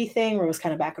NKOTBSB thing where it was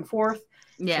kind of back and forth.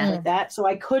 Yeah. Like that. So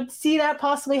I could see that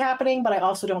possibly happening, but I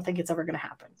also don't think it's ever going to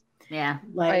happen. Yeah.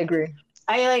 Like, I agree.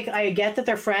 I get that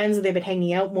they're friends and they've been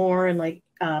hanging out more, and like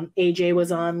AJ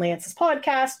was on Lance's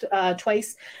podcast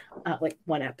twice, like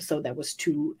one episode that was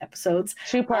 2 episodes.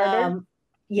 2-parter.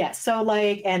 Yeah, so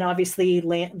like, and obviously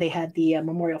they had the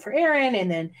memorial for Aaron,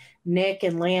 and then Nick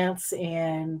and Lance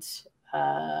and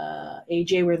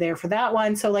AJ were there for that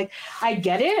one. So like, I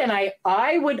get it, and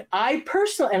I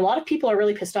personally, and a lot of people are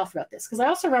really pissed off about this, because I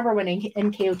also remember when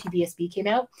NKOTBSB came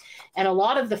out, and a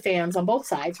lot of the fans on both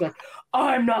sides were like,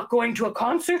 I'm not going to a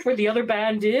concert where the other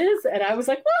band is, and I was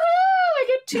like, woohoo, I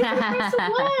get 2 for the price of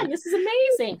 1. This is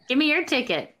amazing. Give me your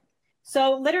ticket.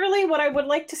 So literally what I would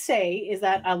like to say is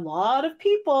that a lot of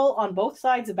people on both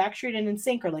sides of Backstreet and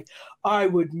NSYNC are like, I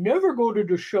would never go to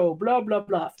the show, blah, blah,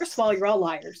 blah. First of all, you're all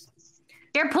liars.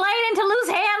 You're playing into loose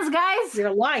hands, guys.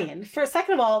 You're lying.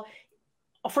 Second of all,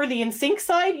 for the NSYNC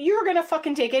side, you're going to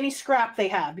fucking take any scrap they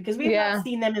have, because we've not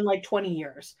seen them in like 20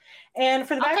 years. And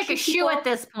for the I'll take a shoe at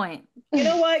this point. You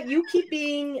know what? You keep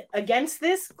being against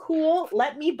this. Cool.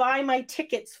 Let me buy my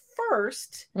tickets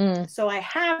first. So I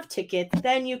have tickets.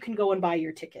 Then you can go and buy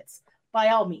your tickets, by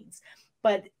all means.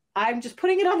 But I'm just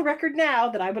putting it on the record now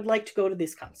that I would like to go to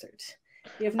this concert.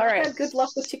 We have not had good luck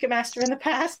with Ticketmaster in the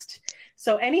past.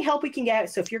 So any help we can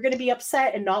get. So if you're going to be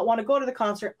upset and not want to go to the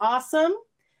concert, awesome.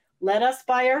 Let us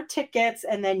buy our tickets,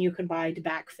 and then you can buy to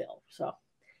backfill. So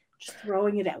just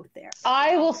throwing it out there.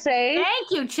 I will say thank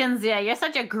you, Chinzia. You're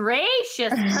such a gracious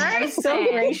person. It's so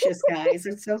gracious, guys.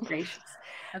 It's so gracious.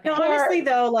 Okay. No, honestly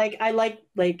though, like I like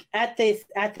at this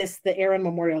the Aaron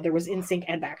Memorial, there was NSYNC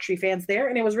and Backstreet fans there,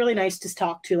 and it was really nice to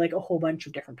talk to like a whole bunch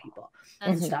of different people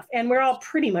and stuff. And we're all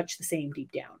pretty much the same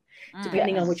deep down,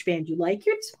 depending on which band you like.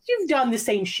 You've done the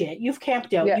same shit. You've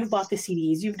camped out. You've bought the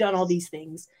CDs. You've done all these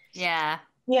things. Yeah.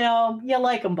 You know, you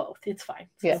like them both. It's fine.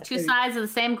 Yeah. 2 sides of the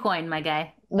same coin, my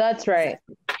guy. That's right.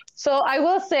 So I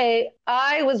will say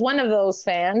I was one of those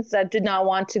fans that did not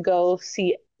want to go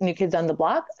see New Kids on the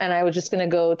Block, and I was just going to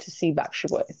go to see Backstreet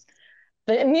Boys.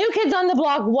 The New Kids on the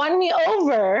Block won me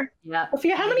over. Yeah.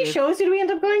 Sophia, how many shows did we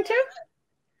end up going to?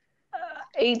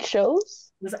 8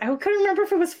 shows. I couldn't remember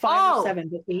if it was 5 or 7,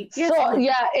 but 8. Yes, so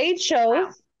yeah, 8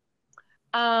 shows.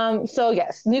 Wow. So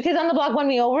yes, New Kids on the Block won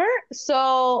me over.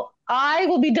 So I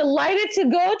will be delighted to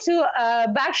go to a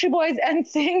Backstreet Boys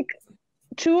NSYNC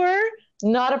tour.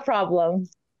 Not a problem.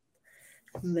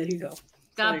 There you go.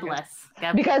 God bless.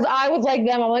 Because I was like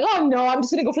them. I'm like, oh no, I'm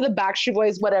just gonna go for the Backstreet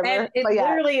Boys, whatever. And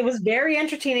it was very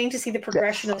entertaining to see the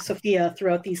progression of Sophia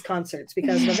throughout these concerts,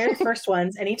 because the very first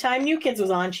ones, anytime New Kids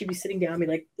was on, she'd be sitting down and be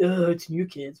like, oh, it's New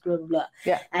Kids, blah, blah, blah.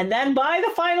 Yeah. And then by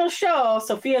the final show,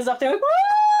 Sophia's up there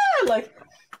like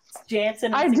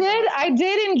Jansen. I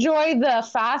did enjoy the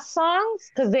fast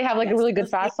songs, because they have like a really good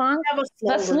fast song.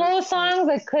 The slow songs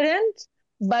I couldn't.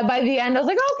 But by the end, I was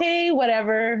like, okay,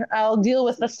 whatever. I'll deal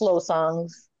with the slow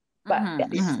songs.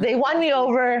 But yes, they won me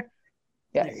over.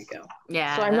 Yes. There you go.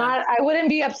 Yeah. So I wouldn't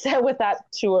be upset with that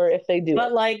tour if they do.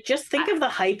 But like, just think of the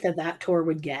hype that tour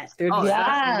would get. There'd be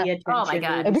yeah. Oh my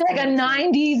God. It'd be like a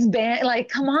 90s band. Like,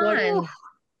 come on.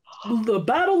 The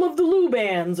Battle of the Lou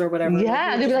bands or whatever.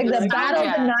 Yeah, they'd be like the Battle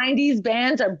of the 90s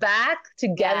bands are back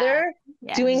together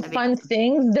doing fun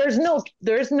things. There's no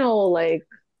like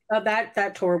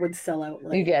that tour would sell out.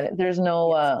 Like, you get it. There's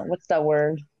no what's that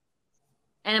word?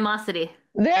 Animosity.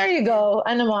 There you go.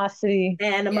 Animosity.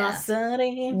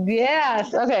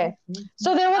 Yes. Okay.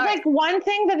 So there was like one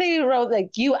thing that they wrote,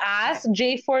 like you asked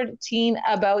J14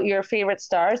 about your favorite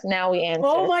stars. Now we answer.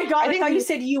 Oh my God. I thought you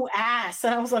said you asked.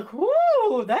 And I was like,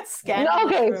 whoo, that's scandalous.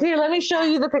 Okay. So here, let me show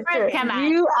you the picture.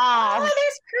 You asked. Oh,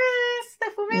 there's Chris,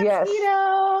 the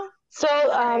Fumansquito. So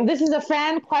this is a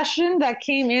fan question that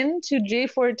came in to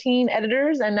J14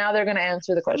 editors, and now they're going to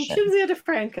answer the question. Chimzia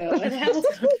DeFranco.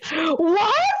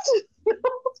 What?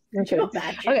 Okay.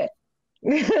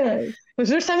 Was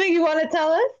there something you want to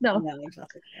tell us? No, there's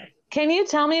nothing. Can you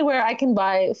tell me where I can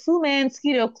buy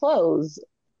Fumansquito clothes?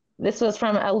 This was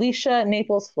from Alicia,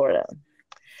 Naples, Florida.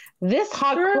 This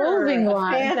hot clothing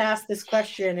line. A fan asked this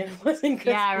question and it wasn't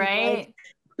good. Yeah, right?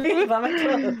 Please buy my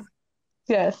clothes.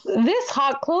 Yes. This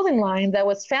hot clothing line that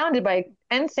was founded by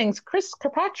NSYNC's Chris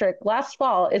Kirkpatrick last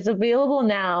fall is available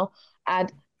now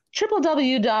at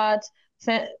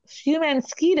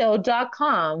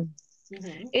www.fumansquito.com.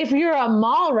 Mm-hmm. If you're a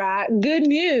mall rat, good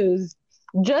news.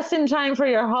 Just in time for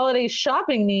your holiday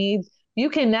shopping needs, you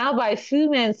can now buy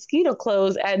Fumansquito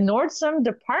clothes at Nordstrom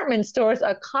department stores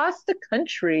across the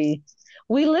country.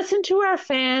 We listen to our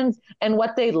fans and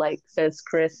what they like, says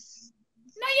Chris.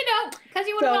 No, you don't, because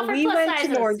you would have offered we plus went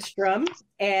sizes. to Nordstrom,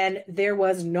 and there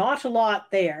was not a lot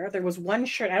there. There was one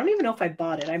shirt. I don't even know if I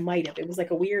bought it. I might have. It was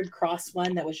like a weird cross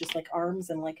one that was just like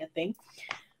arms and like a thing.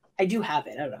 I do have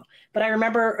it. I don't know. But I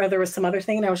remember there was some other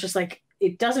thing, and I was just like,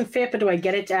 it doesn't fit, but do I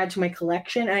get it to add to my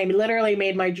collection? And I literally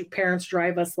made my parents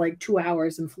drive us like 2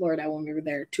 hours in Florida when we were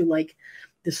there to like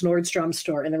this Nordstrom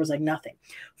store, and there was like nothing.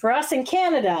 For us in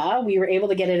Canada, we were able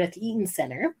to get it at the Eaton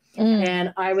Center.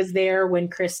 And I was there when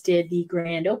Chris did the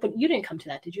grand open. You didn't come to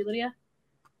that, did you, Lydia?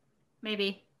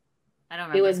 Maybe. I don't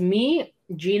remember. It was me,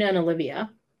 Gina, and Olivia.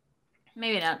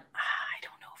 Maybe not. I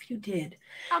don't know if you did.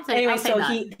 Anyway, so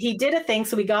he did a thing.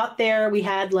 So we got there. We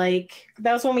had like,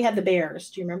 that was when we had the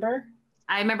bears. Do you remember?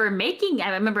 I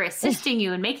remember assisting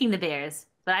you in making the bears,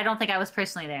 but I don't think I was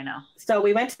personally there, no. So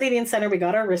we went to the Eaton Center. We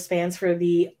got our wristbands for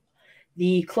the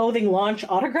clothing launch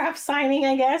autograph signing,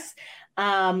 I guess.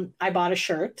 I bought a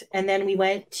shirt, and then we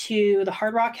went to the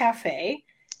Hard Rock Cafe,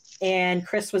 and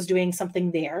Chris was doing something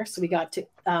there. So we got to,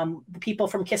 the people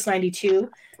from Kiss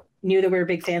 92 knew that we were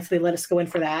big fans, so they let us go in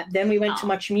for that. Then we went to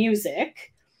Much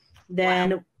Music.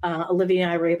 Then Olivia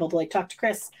and I were able to like talk to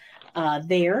Chris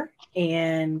there,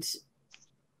 and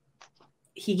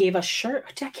he gave us shirt.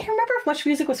 I can't remember if Much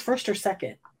Music was first or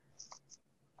second.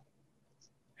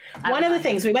 One of the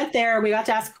things, we went there, we got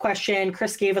to ask a question.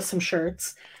 Chris gave us some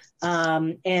shirts.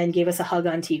 And gave us a hug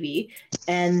on TV.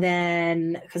 And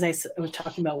then, because I was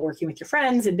talking about working with your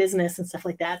friends and business and stuff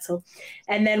like that. So,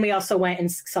 and then we also went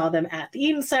and saw them at the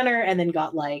Eaton Center, and then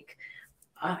got like,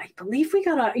 I believe we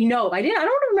got I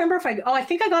don't remember if I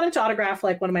think I got him to autograph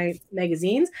like one of my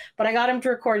magazines, but I got him to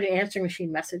record an answering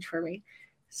machine message for me.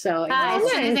 So I got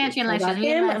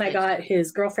him, and I got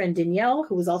his girlfriend Danielle,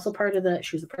 who was also part of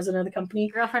she was the president of the company.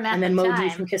 Girlfriend at and then the Moji time.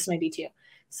 from Kiss 92.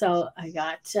 So I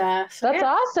got that's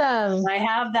awesome. I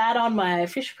have that on my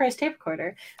Fisher Price tape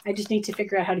recorder. I just need to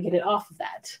figure out how to get it off of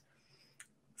that.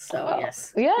 So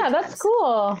yes. Yeah, that's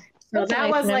cool. So that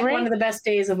was like one of the best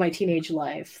days of my teenage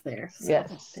life there. So,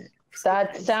 yes.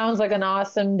 That sounds like an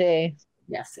awesome day.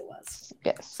 Yes, it was.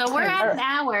 Yes. So we're at an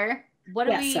hour. What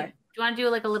do we do? You want to do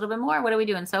like a little bit more? What are we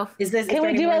doing? So can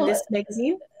we do this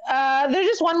magazine? There's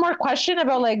just one more question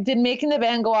about like, did Making the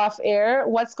Band go off air?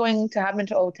 What's going to happen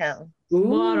to O-Town?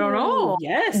 Ooh, I don't know.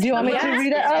 Yes. Do you want me to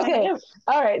read it? Okay.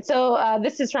 All right. So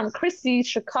this is from Christy,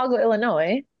 Chicago,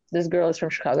 Illinois. This girl is from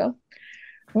Chicago.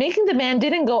 Making the Band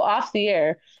didn't go off the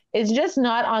air. It's just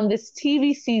not on this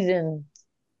TV season.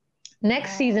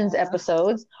 Next season's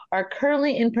episodes are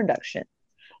currently in production.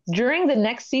 During the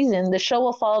next season, the show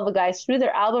will follow the guys through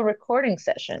their album recording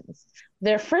sessions,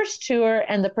 their first tour,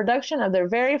 and the production of their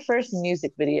very first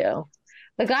music video.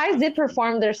 The guys did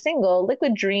perform their single,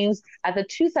 Liquid Dreams, at the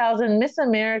 2000 Miss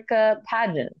America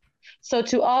pageant. So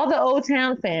to all the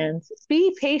O-Town fans,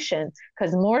 be patient,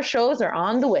 because more shows are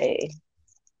on the way.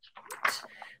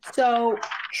 So,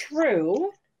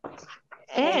 true.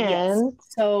 And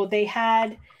so they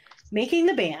had Making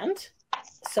the Band.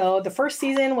 So the first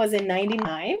season was in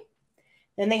 99.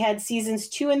 Then they had seasons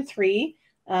 2 and 3.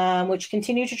 which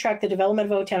continue to track the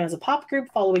development of O-Town as a pop group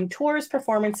following tours,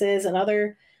 performances, and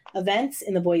other events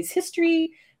in the boys'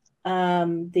 history.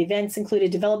 The events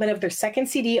included development of their second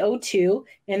CD, O2,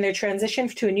 and their transition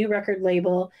to a new record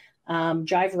label,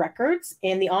 Jive Records,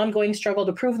 and the ongoing struggle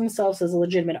to prove themselves as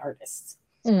legitimate artists.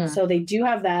 So they do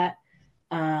have that.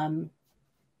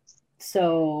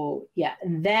 So yeah,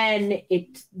 and then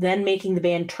Making the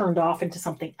Band turned off into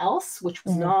something else, which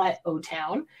was not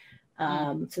O-Town.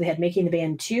 So they had Making the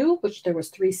Band 2, which there was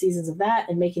 3 seasons of that,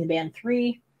 and Making the Band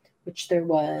 3, which there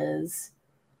was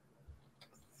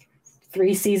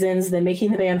 3 seasons, then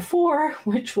Making the Band 4,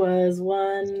 which was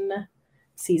 1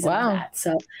 season of that.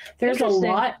 So there's a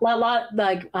lot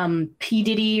like P.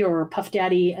 Diddy or Puff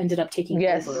Daddy ended up taking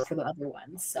over for the other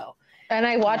ones. So, and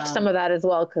I watched some of that as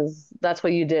well, because that's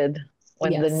what you did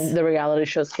when the reality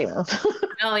shows came out.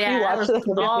 Oh yeah, that was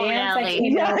all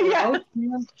reality.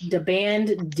 The band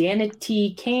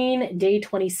Danity Kane, Day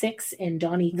 26, and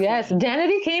Donnie Clay. Yes,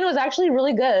 Danity Kane was actually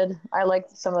really good. I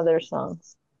liked some of their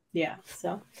songs. Yeah,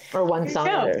 so or one song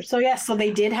of theirs. So so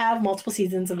they did have multiple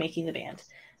seasons of Making the Band.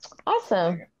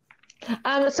 Awesome.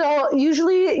 So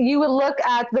usually you would look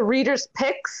at the readers'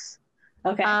 picks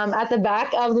at the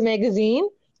back of the magazine,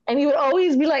 and you would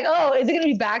always be like, oh, is it going to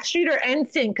be Backstreet or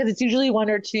NSYNC? Because it's usually one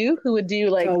or two who would do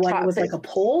like it was like a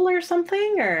poll or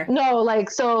something, or no, like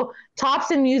so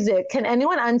tops in music. Can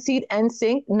anyone unseat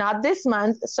NSYNC? Not this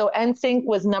month. So NSYNC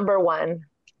was number 1.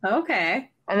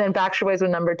 Okay. And then Backstreet Boys were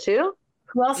number 2.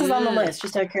 Who else is on the list?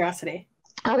 Just out of curiosity.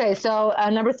 Okay, so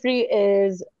number 3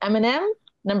 is Eminem.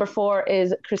 Number 4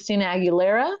 is Christina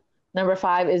Aguilera. Number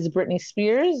 5 is Britney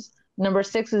Spears. Number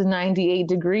 6 is 98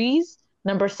 Degrees.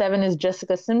 Number 7 is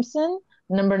Jessica Simpson.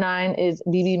 Number 9 is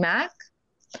BB Mac.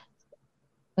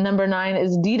 Number 9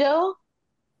 is Dido.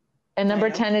 And number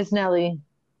 10 is Nelly.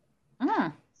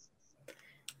 That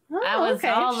was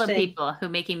all the people who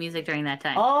making music during that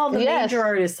time. All the major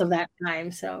artists of that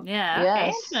time. So yeah,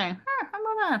 okay. How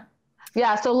about that?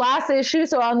 Yeah, so last issue.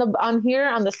 So on here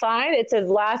on the side it says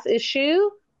last issue.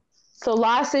 So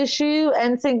last issue,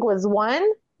 NSYNC was 1,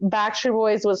 Backstreet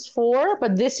Boys was 4,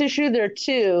 but this issue they're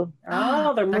 2.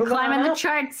 Oh, they're climbing the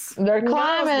charts. They're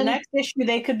climbing. The next issue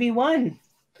they could be 1.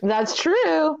 That's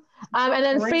true. And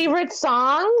then favorite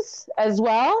songs as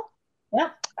well. Yeah.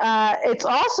 It's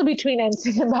also between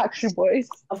NSYNC and Backstreet Boys.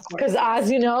 Of course. Because as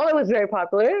you know, it was very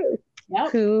popular.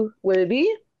 Yep. Who would it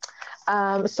be?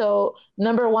 So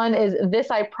number 1 is This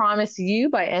I Promise You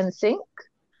by NSYNC.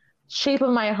 Shape of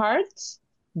My Heart,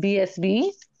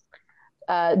 BSB.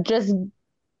 Just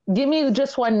Give Me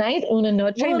Just One Night, Una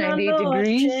Noche, 98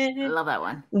 Degrees. I love that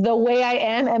one. The Way I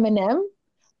Am, Eminem.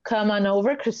 Come On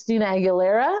Over, Christina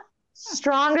Aguilera.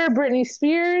 Stronger, Britney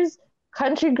Spears.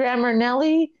 Country Grammar,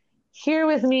 Nelly. Here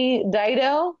With Me,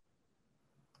 Dido.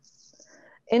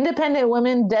 Independent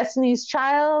Women, Destiny's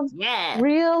Child. Yeah.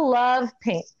 Real Love,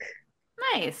 Pink.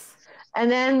 Nice. And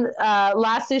then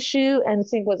last issue,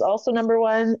 NSYNC was also number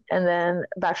 1, and then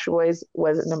Backstreet Boys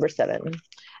was number 7.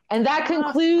 And that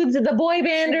concludes the boy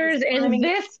banders in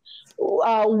this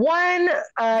one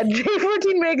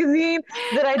J14 magazine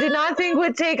that I did not think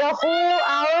would take a whole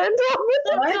hour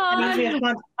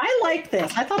to I like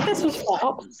this. I thought this was fun.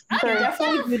 Oh, I can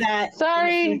definitely do that.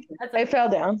 Sorry, I fell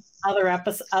down.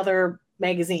 Other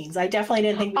magazines. I definitely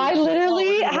didn't think. I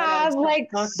literally have like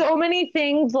so many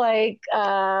things like.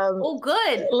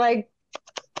 Good. Like,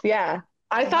 yeah.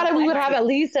 I thought we would have at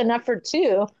least enough for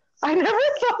 2. I never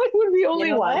thought it would be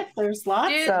only 1. What? There's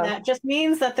lots. Dude. That just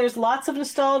means that there's lots of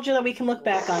nostalgia that we can look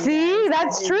back on. See,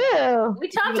 that's true. We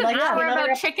talked an hour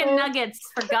about chicken nuggets,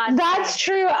 for God's sake. That's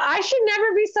true. I should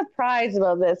never be surprised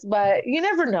about this, but you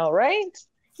never know, right?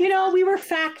 You know, we were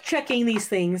fact checking these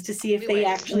things to see if they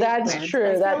actually. That's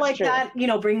true. That's like true.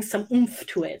 that, brings some oomph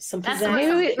to it. Some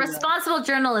responsible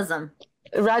journalism.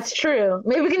 That's true.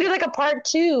 Maybe we can do like a part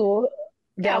 2.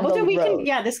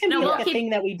 This can be like a thing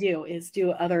that we do is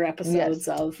do other episodes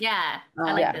of I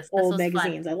like this. Old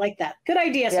magazines. Fun. I like that. Good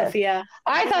idea, Sophia.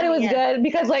 I thought it was good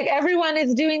because like everyone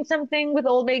is doing something with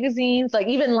old magazines. Like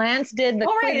even Lance did the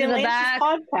quiz in the back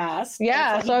podcast.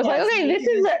 Yeah, so I was like, okay,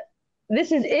 this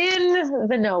is in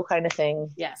the know kind of thing.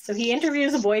 Yeah. So he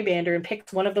interviews a boy bander and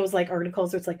picks one of those like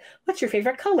articles where it's like, what's your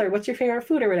favorite color? What's your favorite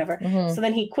food or whatever? Mm-hmm. So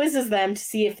then he quizzes them to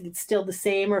see if it's still the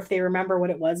same or if they remember what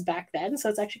it was back then. So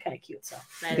it's actually kind of cute. So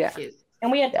that is cute.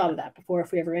 And we had thought of that before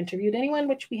if we ever interviewed anyone,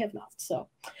 which we have not. So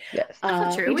yes,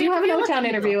 we do have an O-Town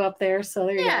interview up there. So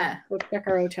there you go. Go check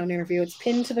our O-Town interview. It's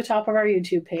pinned to the top of our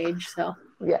YouTube page. So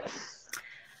yes,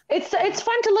 it's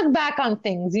fun to look back on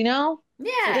things,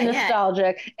 Yeah, it's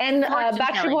nostalgic. And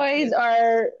Backstreet Boys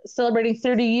are celebrating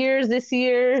 30 years this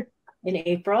year. In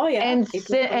April, yeah. And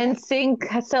NSYNC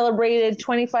has celebrated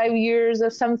 25 years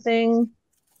of something.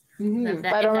 Mm-hmm.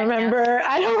 I don't remember.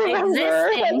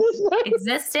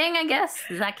 Existing, I guess.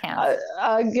 Does that count?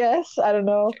 I guess. I don't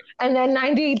know. And then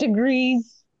 98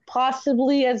 Degrees,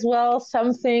 possibly as well.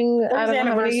 Something. I don't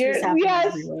know how many years.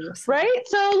 Yes. Right?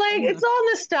 So, like, it's all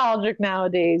nostalgic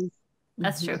nowadays.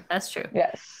 That's true. That's true.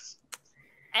 Yes.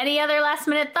 Any other last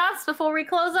minute thoughts before we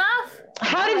close off?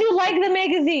 How did you like the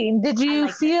magazine? Did you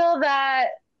feel that?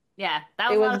 Yeah,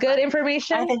 that was good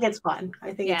information. I think it's fun.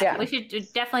 We should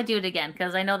definitely do it again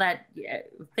because I know that. I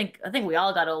think we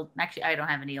all got old. Actually, I don't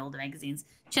have any old magazines.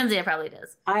 Chinzia probably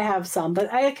does. I have some, but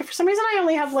for some reason I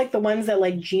only have like the ones that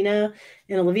like Gina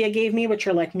and Olivia gave me, which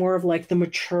are like more of like the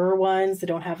mature ones that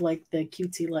don't have like the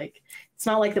cutesy like. It's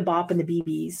not like the Bop and the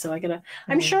BBs, so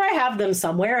I'm sure I have them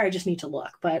somewhere. I just need to look.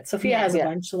 But Sophia has a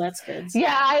bunch, so that's good. So.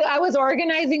 Yeah, I was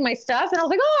organizing my stuff, and I was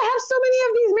like, "Oh, I have so many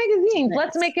of these magazines. Nice.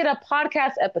 Let's make it a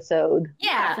podcast episode."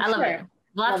 Yeah, I love it.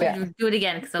 We'll have to do it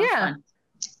again because it was fun.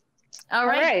 All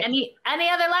right. Any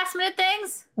other last minute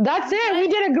things? That's it. We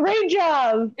did a great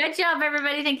job. Good job,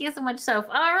 everybody. Thank you so much, Soph.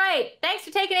 All right. Thanks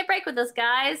for taking a break with us,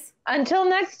 guys. Until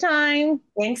next time.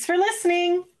 Thanks for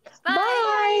listening. Bye.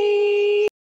 Bye.